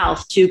over the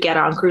South to get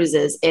on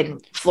cruises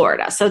in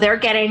Florida. So they're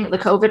getting the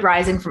COVID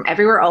rising from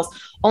everywhere else.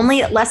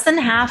 Only less than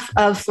half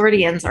of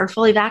Floridians are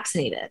fully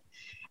vaccinated.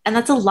 And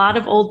that's a lot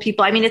of old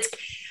people. I mean,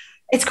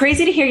 it's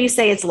crazy to hear you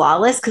say it's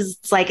lawless because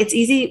it's like, it's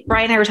easy.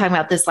 Brian and I were talking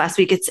about this last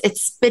week.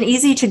 It's been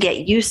easy to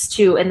get used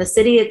to. In the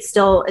city,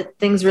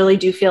 things really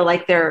do feel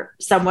like they're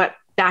somewhat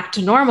back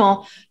to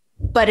normal.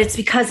 But it's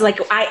because like,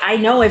 I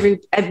know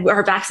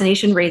our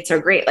vaccination rates are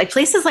great. Like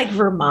places like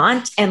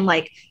Vermont and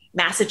like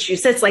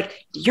Massachusetts,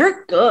 like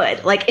you're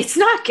good. Like it's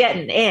not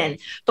getting in.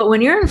 But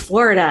when you're in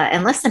Florida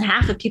and less than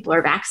half of people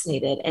are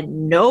vaccinated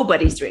and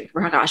nobody's doing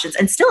precautions,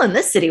 and still in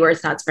this city where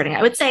it's not spreading,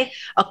 I would say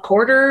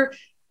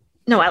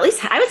at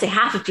least I would say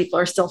half of people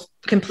are still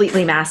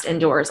completely masked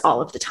indoors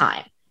all of the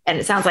time. And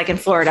it sounds like in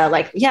Florida,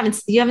 like you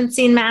haven't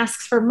seen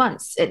masks for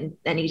months in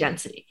any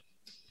density.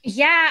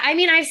 Yeah, I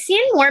mean, I've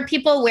seen more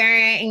people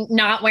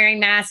not wearing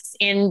masks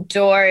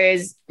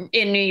indoors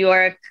in New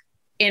York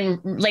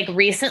in like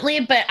recently,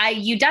 but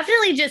you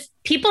definitely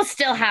people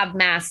still have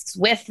masks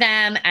with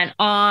them and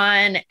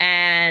on,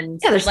 and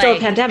there's still a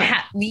pandemic.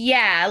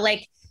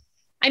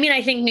 I mean,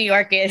 I think New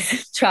York is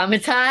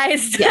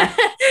traumatized,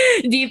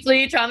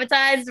 deeply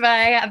traumatized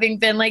by having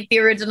been like the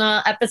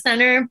original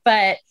epicenter,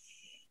 but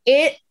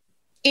it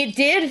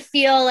did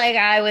feel like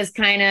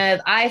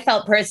I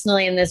felt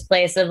personally in this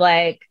place of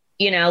like,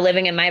 you know,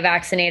 living in my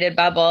vaccinated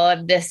bubble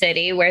of the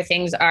city where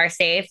things are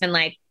safe. And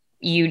like,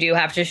 you do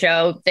have to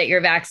show that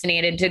you're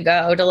vaccinated to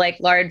go to like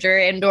larger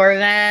indoor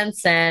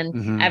events,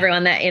 and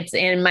everyone that it's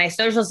in my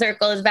social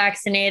circle is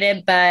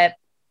vaccinated. But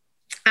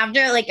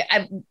after like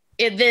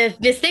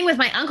this thing with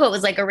my uncle, it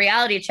was like a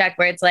reality check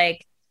where it's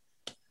like,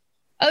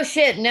 oh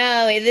shit,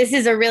 no, this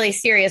is a really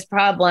serious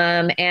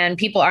problem and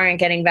people aren't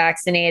getting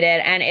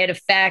vaccinated. And it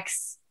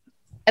affects,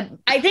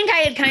 I think I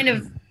had kind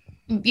of,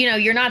 you know,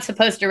 you're not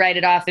supposed to write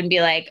it off and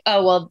be like,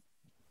 oh, well,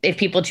 if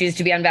people choose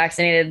to be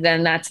unvaccinated,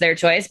 then that's their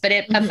choice. But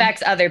it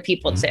affects other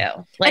people too.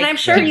 Like, and I'm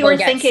sure you were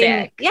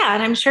thinking,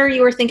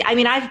 I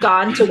mean, I've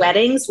gone to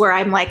weddings where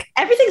I'm like,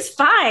 everything's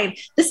fine.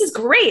 This is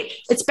great.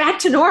 It's back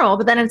to normal.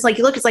 But then it's like,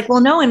 it's like,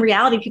 well, no, in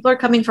reality, people are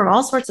coming from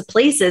all sorts of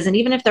places. And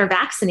even if they're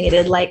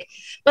vaccinated,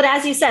 but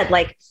as you said,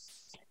 like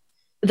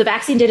the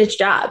vaccine did its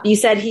job. You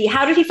said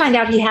how did he find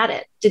out he had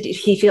it? Did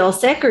he feel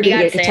sick or did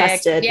he get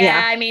tested?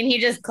 Yeah. I mean, he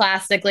just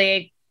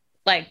classically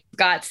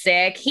got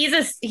sick. He's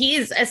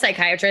a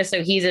psychiatrist,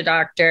 so he's a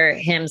doctor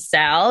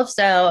himself.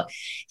 So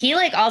he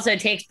also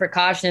takes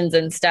precautions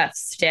and stuff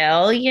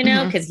still, you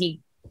know, because he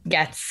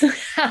gets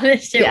how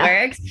this shit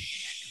works.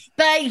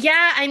 But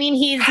yeah, I mean,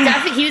 he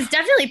was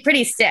definitely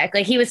pretty sick.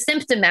 Like he was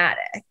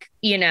symptomatic,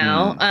 you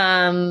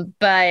know,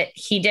 but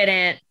he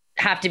didn't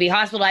have to be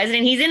hospitalized,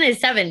 and he's in his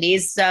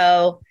 70s.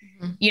 So,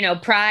 you know,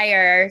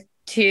 prior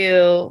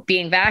to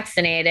being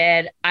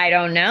vaccinated, I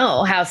don't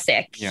know how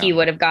sick he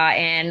would have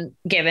gotten,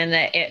 given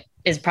that it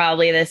is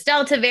probably this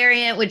Delta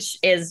variant, which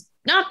is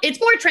it's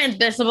more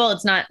transmissible.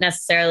 It's not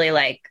necessarily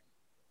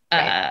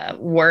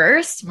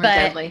worse, more but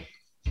deadly.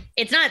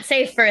 It's not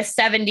safe for a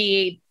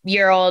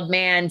 70-year-old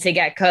man to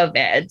get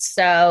COVID.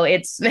 So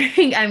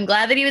I'm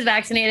glad that he was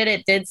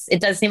vaccinated.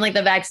 It does seem like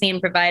the vaccine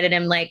provided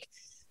him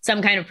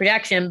some kind of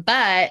protection,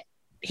 but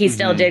he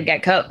still did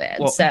get COVID.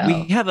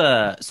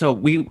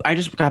 Well, I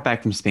just got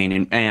back from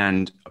Spain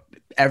and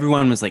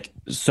everyone was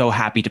so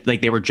happy to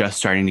they were just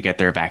starting to get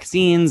their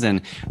vaccines,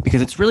 and because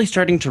it's really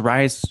starting to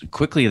rise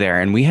quickly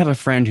there. And we have a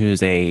friend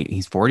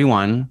he's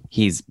 41.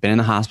 He's been in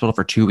the hospital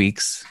for 2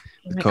 weeks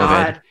with COVID.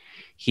 God.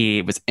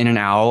 He was in and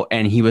out,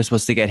 and he was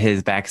supposed to get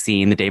his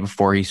vaccine the day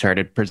before he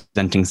started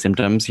presenting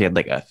symptoms. He had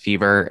like a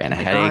fever and a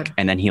headache,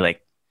 and then he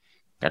like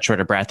got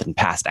short of breath and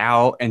passed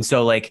out. And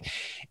so like,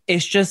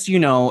 it's just, you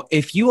know,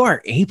 if you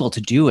are able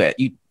to do it,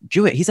 you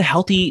do it. He's a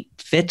healthy,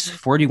 fit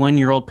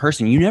 41-year-old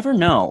person. You never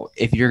know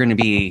if you're going to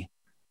be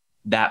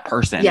that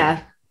person.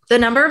 Yeah. The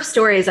number of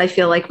stories I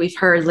feel like we've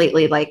heard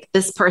lately, like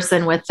this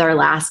person with their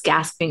last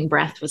gasping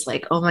breath was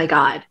like, oh my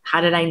God,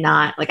 how did I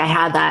not? Like I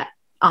had that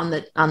on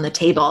the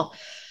table.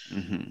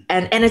 Mm-hmm.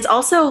 And it's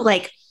also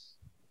like,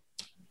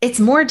 it's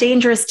more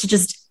dangerous to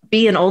just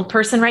be an old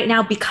person right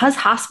now because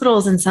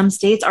hospitals in some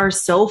states are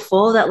so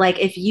full that like,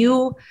 if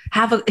you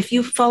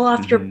fall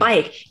off your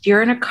bike, if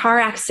you're in a car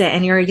accident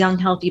and you're a young,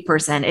 healthy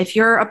person, if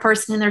you're a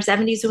person in their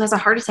 70s who has a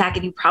heart attack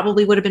and you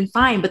probably would have been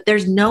fine, but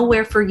there's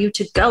nowhere for you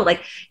to go.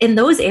 Like in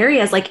those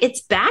areas, like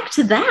it's back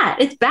to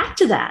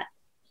that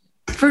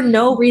for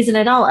no reason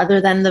at all other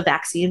than the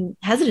vaccine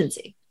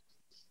hesitancy.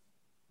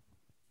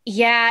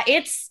 Yeah,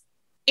 it's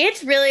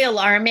really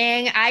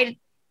alarming.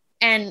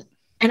 And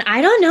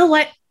I don't know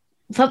what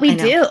we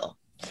do.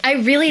 I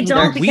really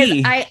don't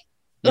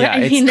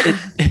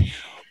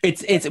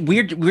it's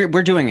weird.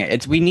 We're doing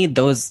it. We need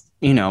those,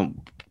 you know,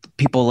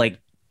 people like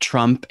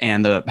Trump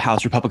and the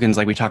House Republicans,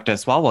 like we talked to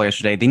Swalwell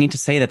yesterday. They need to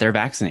say that they're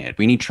vaccinated.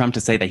 We need Trump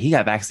to say that he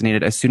got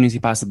vaccinated as soon as he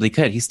possibly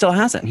could. He still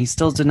hasn't. He's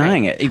still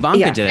denying it.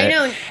 Ivanka did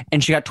it,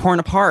 and she got torn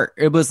apart.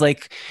 It was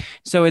like,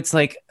 so it's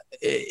like,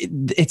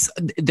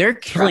 they're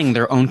killing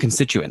their own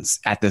constituents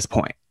at this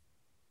point.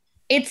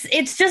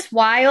 It's just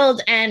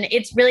wild. And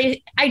it's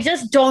really, I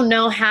just don't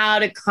know how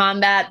to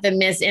combat the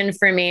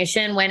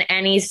misinformation when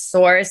any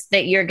source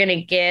that you're going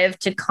to give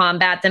to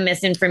combat the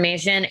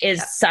misinformation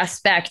is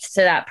suspect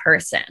to that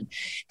person.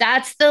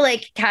 That's the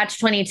like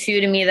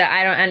catch-22 to me that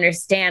I don't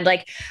understand.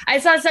 Like I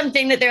saw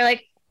something that they're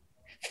like,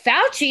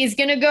 Fauci is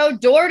going to go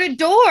door to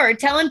door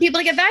telling people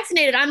to get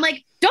vaccinated. I'm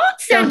like, don't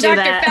send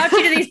Dr. Fauci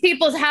to these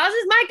people's houses.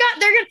 My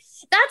God,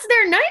 that's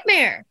their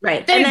nightmare.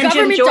 Right. The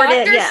government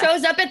doctor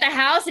shows up at the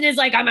house and is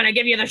like, I'm going to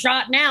give you the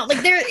shot now. Like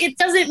it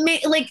doesn't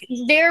make like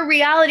their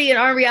reality and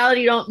our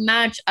reality don't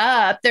match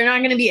up. They're not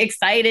going to be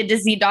excited to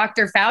see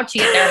Dr. Fauci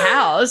at their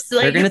house.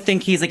 Like, they're going to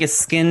think he's like a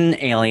skin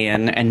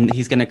alien and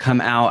he's going to come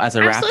out as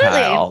a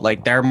reptile.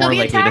 Like they're more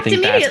likely to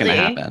think that's going to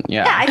happen.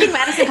 Yeah. I think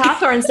Madison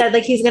Cawthorn said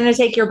like, he's going to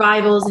take your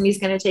Bibles and he's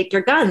going to take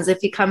your guns if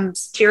he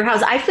comes to your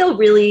house. I feel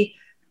really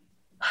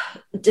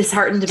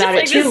disheartened about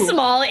it too. This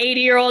small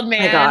 80-year-old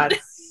man. Oh my God.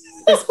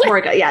 This poor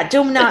guy. Yeah.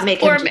 Do not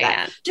make him do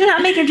that. Do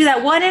not make him do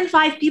that. 1 in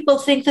 5 people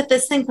think that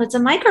this thing puts a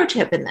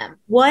microchip in them.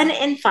 1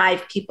 in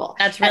 5 people.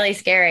 That's really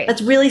scary.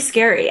 That's really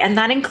scary. And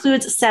that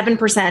includes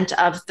 7%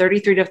 of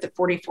 33 to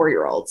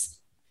 44-year-olds,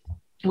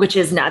 which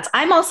is nuts.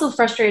 I'm also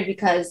frustrated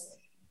because,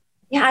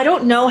 I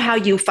don't know how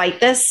you fight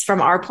this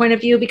from our point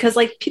of view, because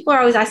like people are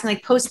always asking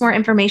like post more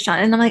information.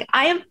 And I'm like,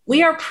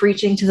 we are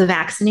preaching to the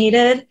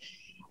vaccinated.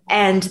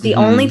 And the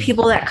only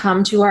people that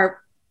come to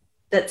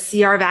that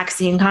see our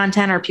vaccine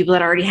content are people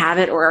that already have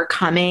it or are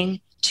coming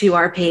to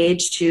our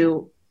page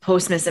to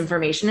post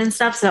misinformation and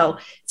stuff. So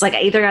it's like,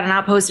 I either got to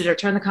not post it or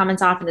turn the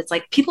comments off. And it's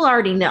like, people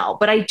already know,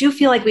 but I do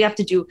feel like we have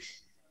to do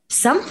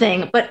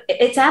something, but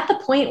it's at the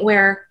point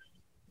where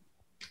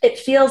it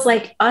feels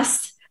like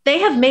they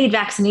have made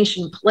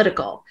vaccination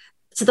political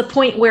to the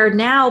point where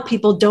now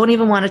people don't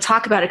even want to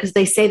talk about it because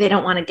they say they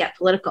don't want to get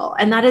political.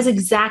 And that is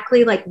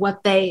exactly like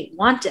what they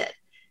wanted.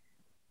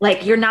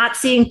 Like you're not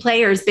seeing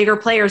bigger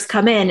players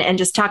come in and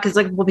just talk. It's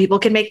like, well, people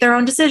can make their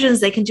own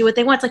decisions. They can do what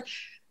they want. It's like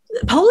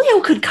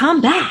polio could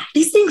come back.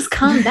 These things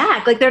come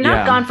back. Like they're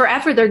not gone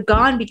forever. They're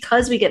gone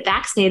because we get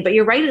vaccinated. But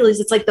you're right, Elise.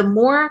 It's like the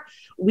more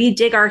we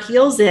dig our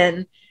heels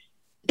in,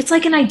 it's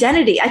like an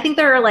identity. I think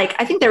they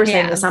were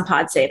saying this on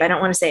Pod Save. I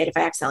don't want to say it if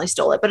I accidentally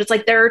stole it, but it's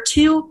like there are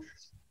two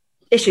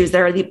issues.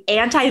 There are the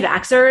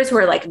anti-vaxxers who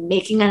are like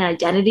making an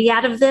identity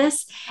out of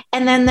this.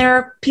 And then there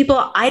are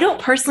people, I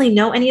don't personally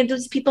know any of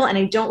those people, and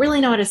I don't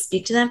really know how to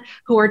speak to them,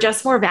 who are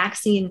just more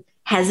vaccine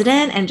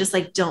hesitant and just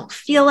like don't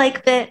feel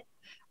like that.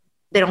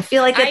 They don't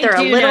feel like it. They're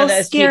a little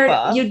scared.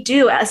 People. You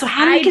do. So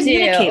how do you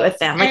communicate with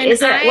them?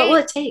 Like, what will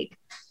it take?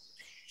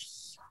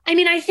 I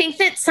mean, I think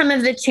that some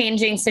of the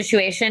changing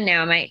situation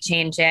now might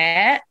change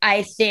it.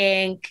 I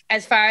think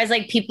as far as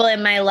like people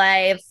in my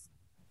life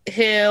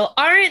who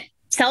aren't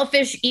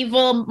selfish,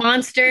 evil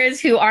monsters,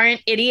 who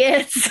aren't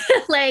idiots,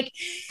 like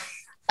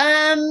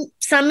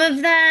some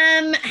of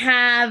them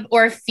have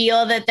or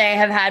feel that they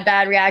have had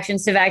bad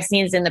reactions to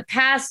vaccines in the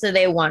past. So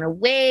they want to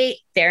wait.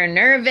 They're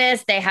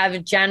nervous. They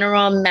have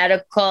general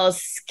medical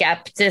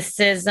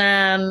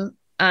skepticism.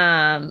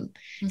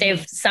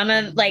 They've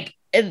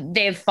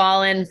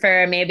fallen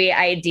for maybe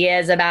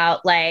ideas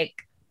about like,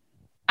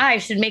 I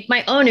should make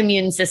my own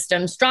immune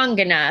system strong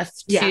enough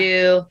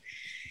to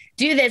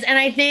do this. And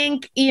I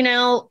think,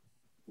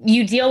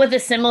 you deal with a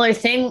similar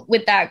thing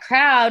with that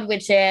crowd,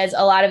 which is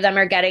a lot of them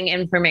are getting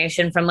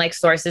information from like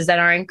sources that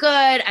aren't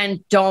good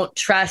and don't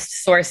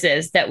trust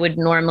sources that would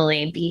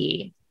normally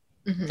be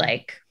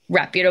like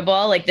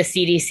reputable. Like the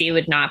CDC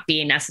would not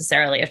be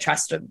necessarily a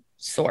trusted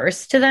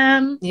source to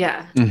them.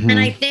 Yeah. And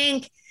I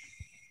think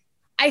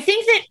I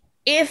think that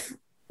if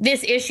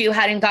this issue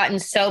hadn't gotten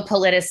so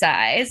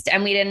politicized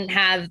and we didn't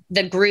have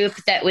the group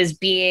that was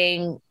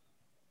being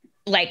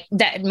like,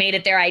 that made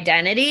it their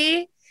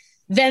identity,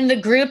 then the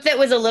group that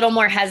was a little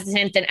more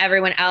hesitant than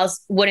everyone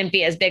else wouldn't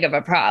be as big of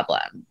a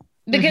problem.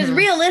 Because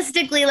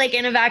realistically, like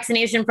in a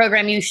vaccination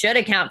program, you should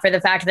account for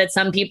the fact that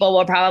some people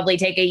will probably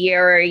take a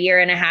year or a year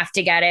and a half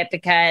to get it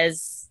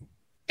because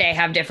they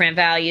have different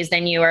values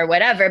than you or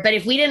whatever. But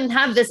if we didn't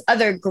have this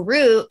other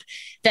group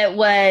that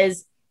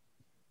was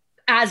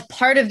as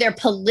part of their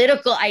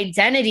political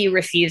identity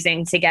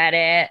refusing to get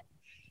it,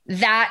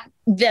 that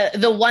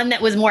the one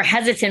that was more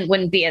hesitant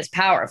wouldn't be as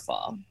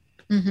powerful.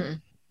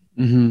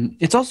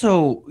 It's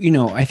also, you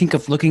know, I think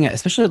of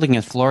especially looking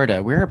at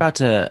Florida, we're about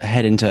to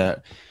head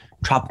into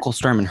tropical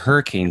storm and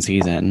hurricane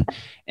season.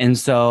 And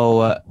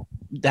so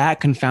that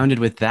confounded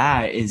with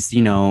that is,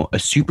 you know, a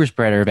super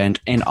spreader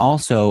event and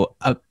also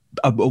a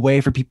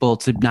way for people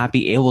to not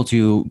be able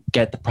to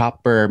get the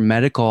proper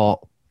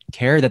medical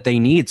care that they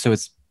need. So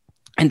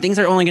and things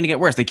are only going to get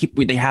worse.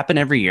 They happen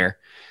every year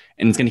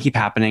and it's going to keep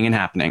happening and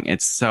happening.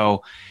 It's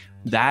so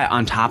that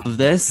on top of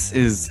this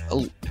is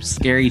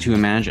scary to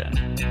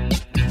imagine.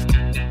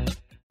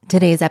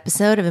 Today's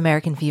episode of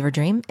American Fever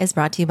Dream is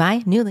brought to you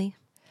by Nuuly.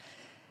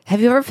 Have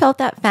you ever felt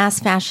that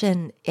fast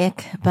fashion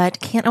ick, but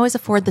can't always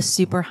afford the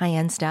super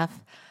high-end stuff?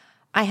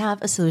 I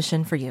have a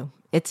solution for you.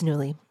 It's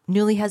Nuuly.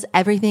 Nuuly has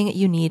everything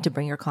you need to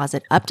bring your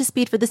closet up to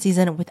speed for the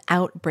season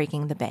without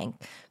breaking the bank.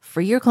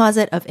 Free your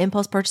closet of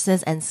impulse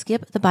purchases and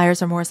skip the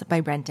buyer's remorse by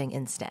renting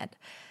instead.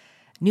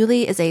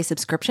 Nuuly is a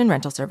subscription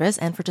rental service,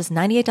 and for just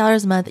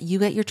 $98 a month, you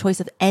get your choice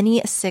of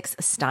any 6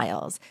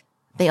 styles.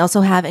 They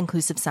also have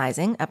inclusive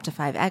sizing, up to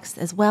 5X,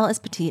 as well as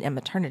petite and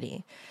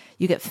maternity.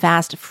 You get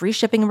fast, free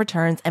shipping and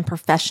returns, and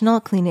professional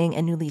cleaning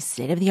in Nuuly's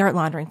state-of-the-art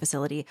laundering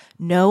facility.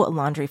 No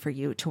laundry for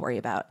you to worry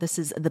about. This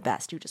is the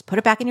best. You just put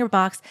it back in your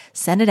box,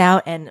 send it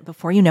out, and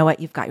before you know it,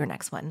 you've got your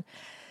next one.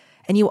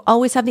 And you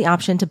always have the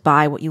option to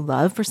buy what you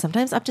love for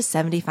sometimes up to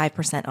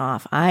 75%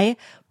 off. I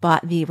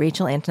bought the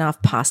Rachel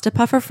Antonoff pasta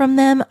puffer from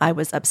them. I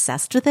was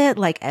obsessed with it,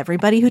 like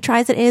everybody who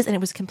tries it is, and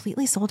it was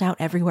completely sold out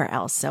everywhere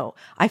else. So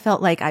I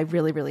felt like I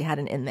really, really had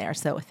an in there.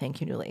 So thank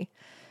you, Nuuly.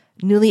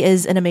 Nuuly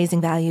is an amazing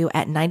value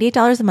at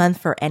 $98 a month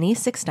for any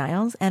 6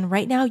 styles. And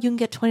right now you can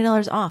get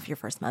 $20 off your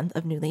first month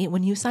of Nuuly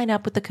when you sign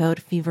up with the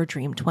code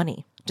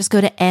FEVERDREAM20. Just go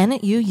to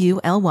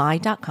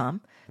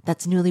NUULY.com.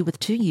 That's Nuuly with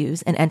 2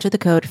 U's, and enter the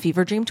code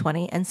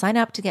FEVERDREAM20 and sign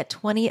up to get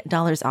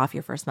 $20 off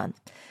your first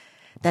month.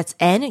 That's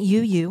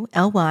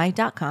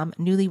NUULY.com,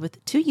 Nuuly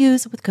with 2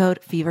 U's with code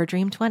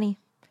FEVERDREAM20.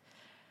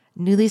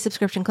 Nuuly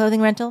subscription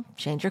clothing rental,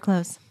 change your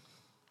clothes.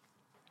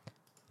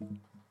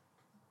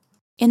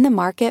 In the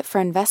market for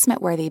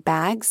investment-worthy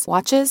bags,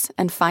 watches,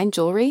 and fine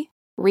jewelry,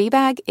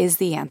 Rebag is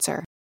the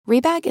answer.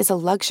 Rebag is a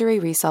luxury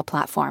resale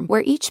platform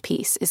where each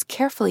piece is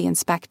carefully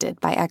inspected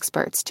by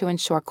experts to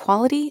ensure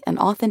quality and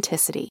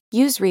authenticity.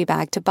 Use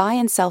Rebag to buy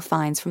and sell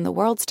finds from the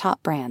world's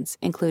top brands,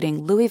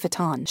 including Louis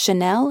Vuitton,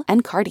 Chanel,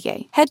 and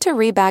Cartier. Head to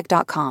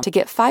Rebag.com to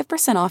get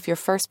 5% off your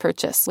first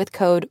purchase with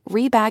code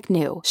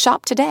REBAGNEW.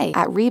 Shop today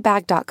at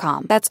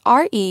Rebag.com. That's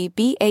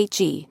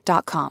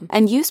REBAG.com.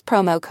 And use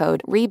promo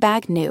code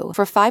REBAGNEW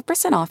for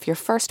 5% off your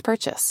first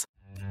purchase.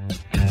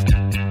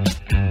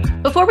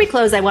 Before we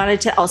close, I wanted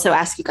to also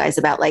ask you guys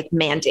about like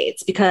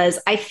mandates, because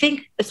I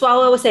think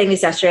Swallow was saying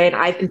this yesterday, and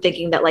I've been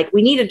thinking that like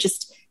we need to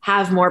just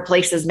have more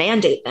places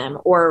mandate them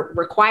or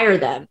require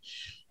them.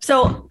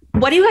 So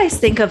what do you guys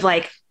think of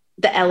like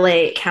the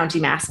LA County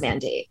mask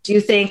mandate? Do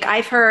you think,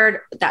 I've heard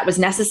that was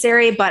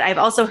necessary, but I've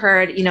also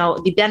heard, you know,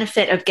 the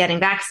benefit of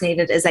getting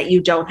vaccinated is that you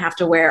don't have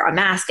to wear a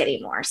mask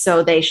anymore.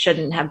 So they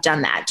shouldn't have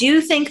done that. Do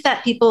you think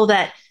that people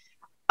that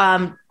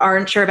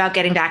aren't sure about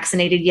getting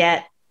vaccinated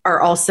yet are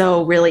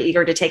also really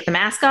eager to take the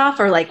mask off?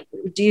 Or like,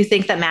 do you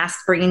think that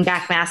bringing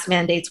back mask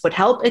mandates would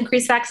help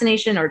increase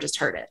vaccination or just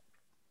hurt it?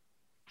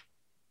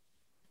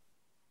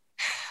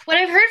 What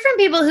I've heard from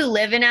people who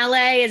live in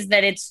LA is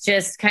that it's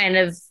just kind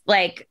of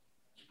like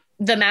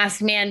the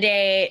mask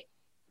mandate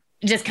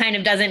just kind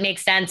of doesn't make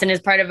sense and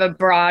is part of a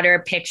broader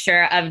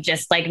picture of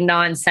just like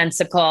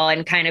nonsensical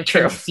and kind of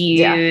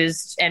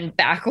confused and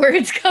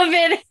backwards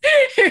COVID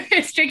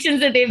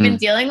restrictions that they've been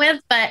dealing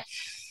with. But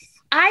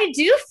I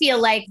do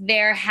feel like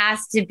there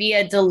has to be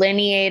a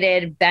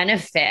delineated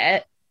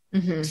benefit,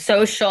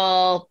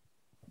 social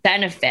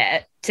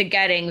benefit to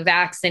getting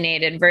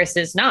vaccinated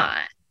versus not.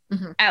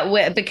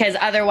 Because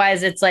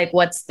otherwise it's like,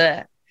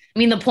 the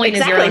point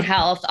is your own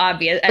health,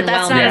 obvious, and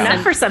that's wellness. Not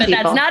enough for some people.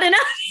 That's not enough.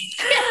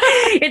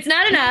 It's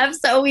not enough.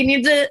 So we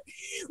need to,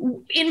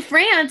 in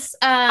France,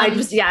 I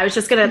was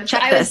just going to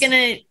check this.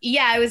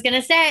 I was going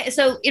to say,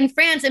 so in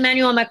France,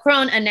 Emmanuel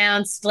Macron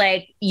announced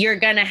like, you're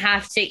going to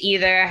have to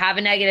either have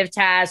a negative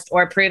test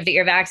or prove that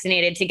you're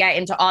vaccinated to get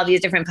into all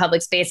these different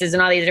public spaces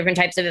and all these different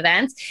types of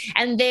events.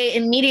 And they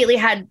immediately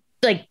had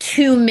like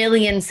 2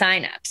 million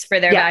signups for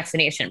their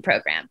vaccination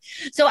program.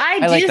 So I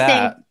do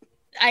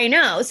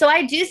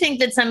think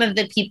that some of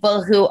the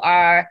people who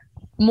are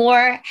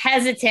more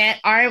hesitant,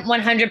 aren't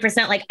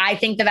 100% like, I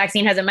think the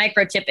vaccine has a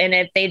microchip in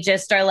it. They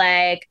just are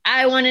like,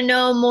 I want to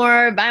know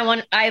more.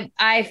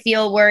 I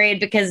feel worried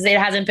because it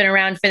hasn't been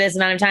around for this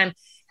amount of time.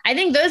 I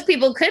think those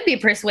people could be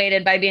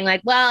persuaded by being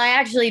like, well, I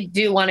actually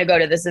do want to go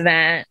to this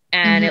event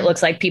and it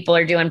looks like people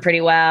are doing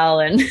pretty well.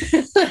 And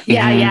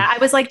yeah. I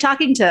was like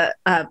talking to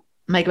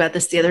Mike about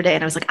this the other day,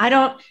 and I was like,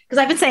 because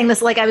I've been saying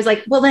this, like, I was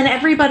like, well, then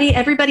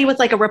everybody with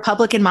like a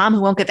Republican mom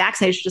who won't get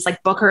vaccinated should just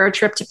like book her a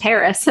trip to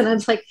Paris. And I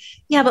was like,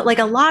 yeah, but like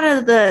a lot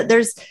of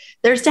there's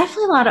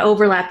definitely a lot of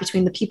overlap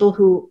between the people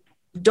who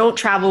don't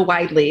travel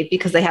widely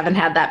because they haven't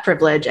had that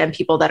privilege and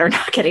people that are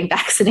not getting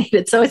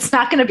vaccinated. So it's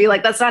not going to be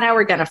like, that's not how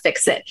we're going to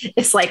fix it.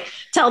 It's like,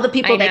 tell the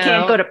people they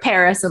can't go to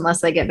Paris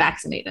unless they get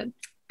vaccinated.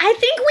 I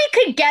think we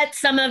could get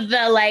some of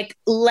the like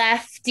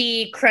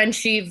lefty,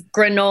 crunchy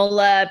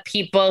granola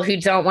people who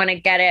don't want to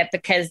get it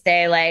because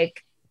they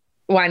like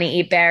want to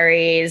eat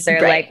berries or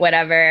like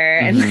whatever.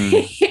 And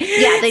they just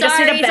need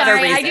a better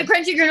reason. I do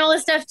crunchy granola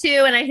stuff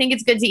too, and I think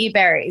it's good to eat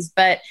berries,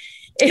 but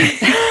well,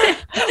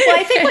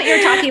 I think what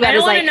you're talking about I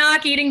don't is want like to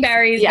knock eating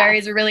berries. Yeah.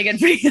 Berries are really good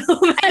for you.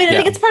 I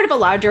think it's part of a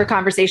larger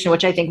conversation,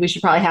 which I think we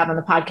should probably have on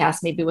the podcast,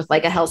 maybe with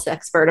like a health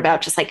expert,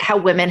 about just like how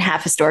women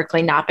have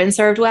historically not been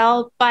served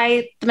well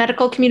by the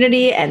medical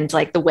community, and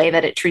like the way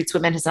that it treats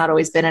women has not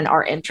always been in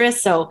our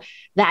interest. So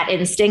that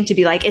instinct to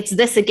be like, it's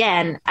this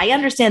again, I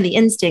understand the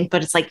instinct,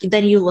 but it's like,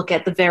 then you look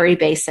at the very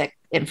basic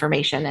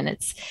information and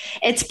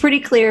it's pretty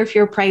clear if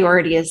your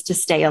priority is to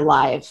stay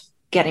alive,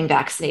 getting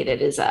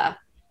vaccinated is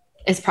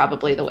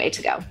probably the way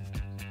to go.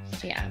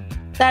 Yeah.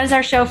 That is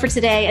our show for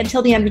today.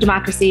 Until the end of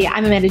democracy,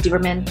 I'm Amanda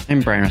Duberman. I'm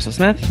Brian Russell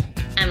Smith.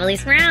 I'm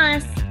Elise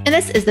Morales. And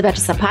this is the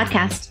Betches Sup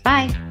Podcast.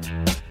 Bye.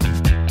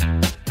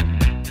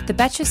 The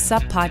Betches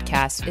Sup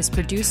Podcast is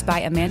produced by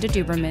Amanda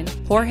Duberman,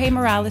 Jorge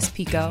Morales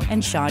Pico,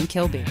 and Sean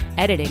Kilby.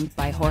 Editing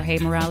by Jorge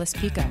Morales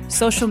Pico.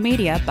 Social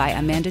media by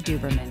Amanda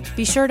Duberman.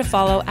 Be sure to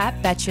follow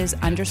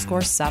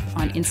 @Betches_Sup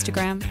on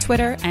Instagram,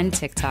 Twitter, and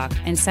TikTok,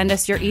 and send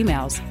us your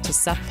emails to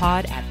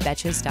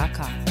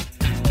suppod@betches.com.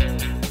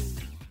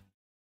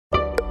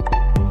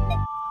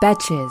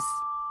 Betches.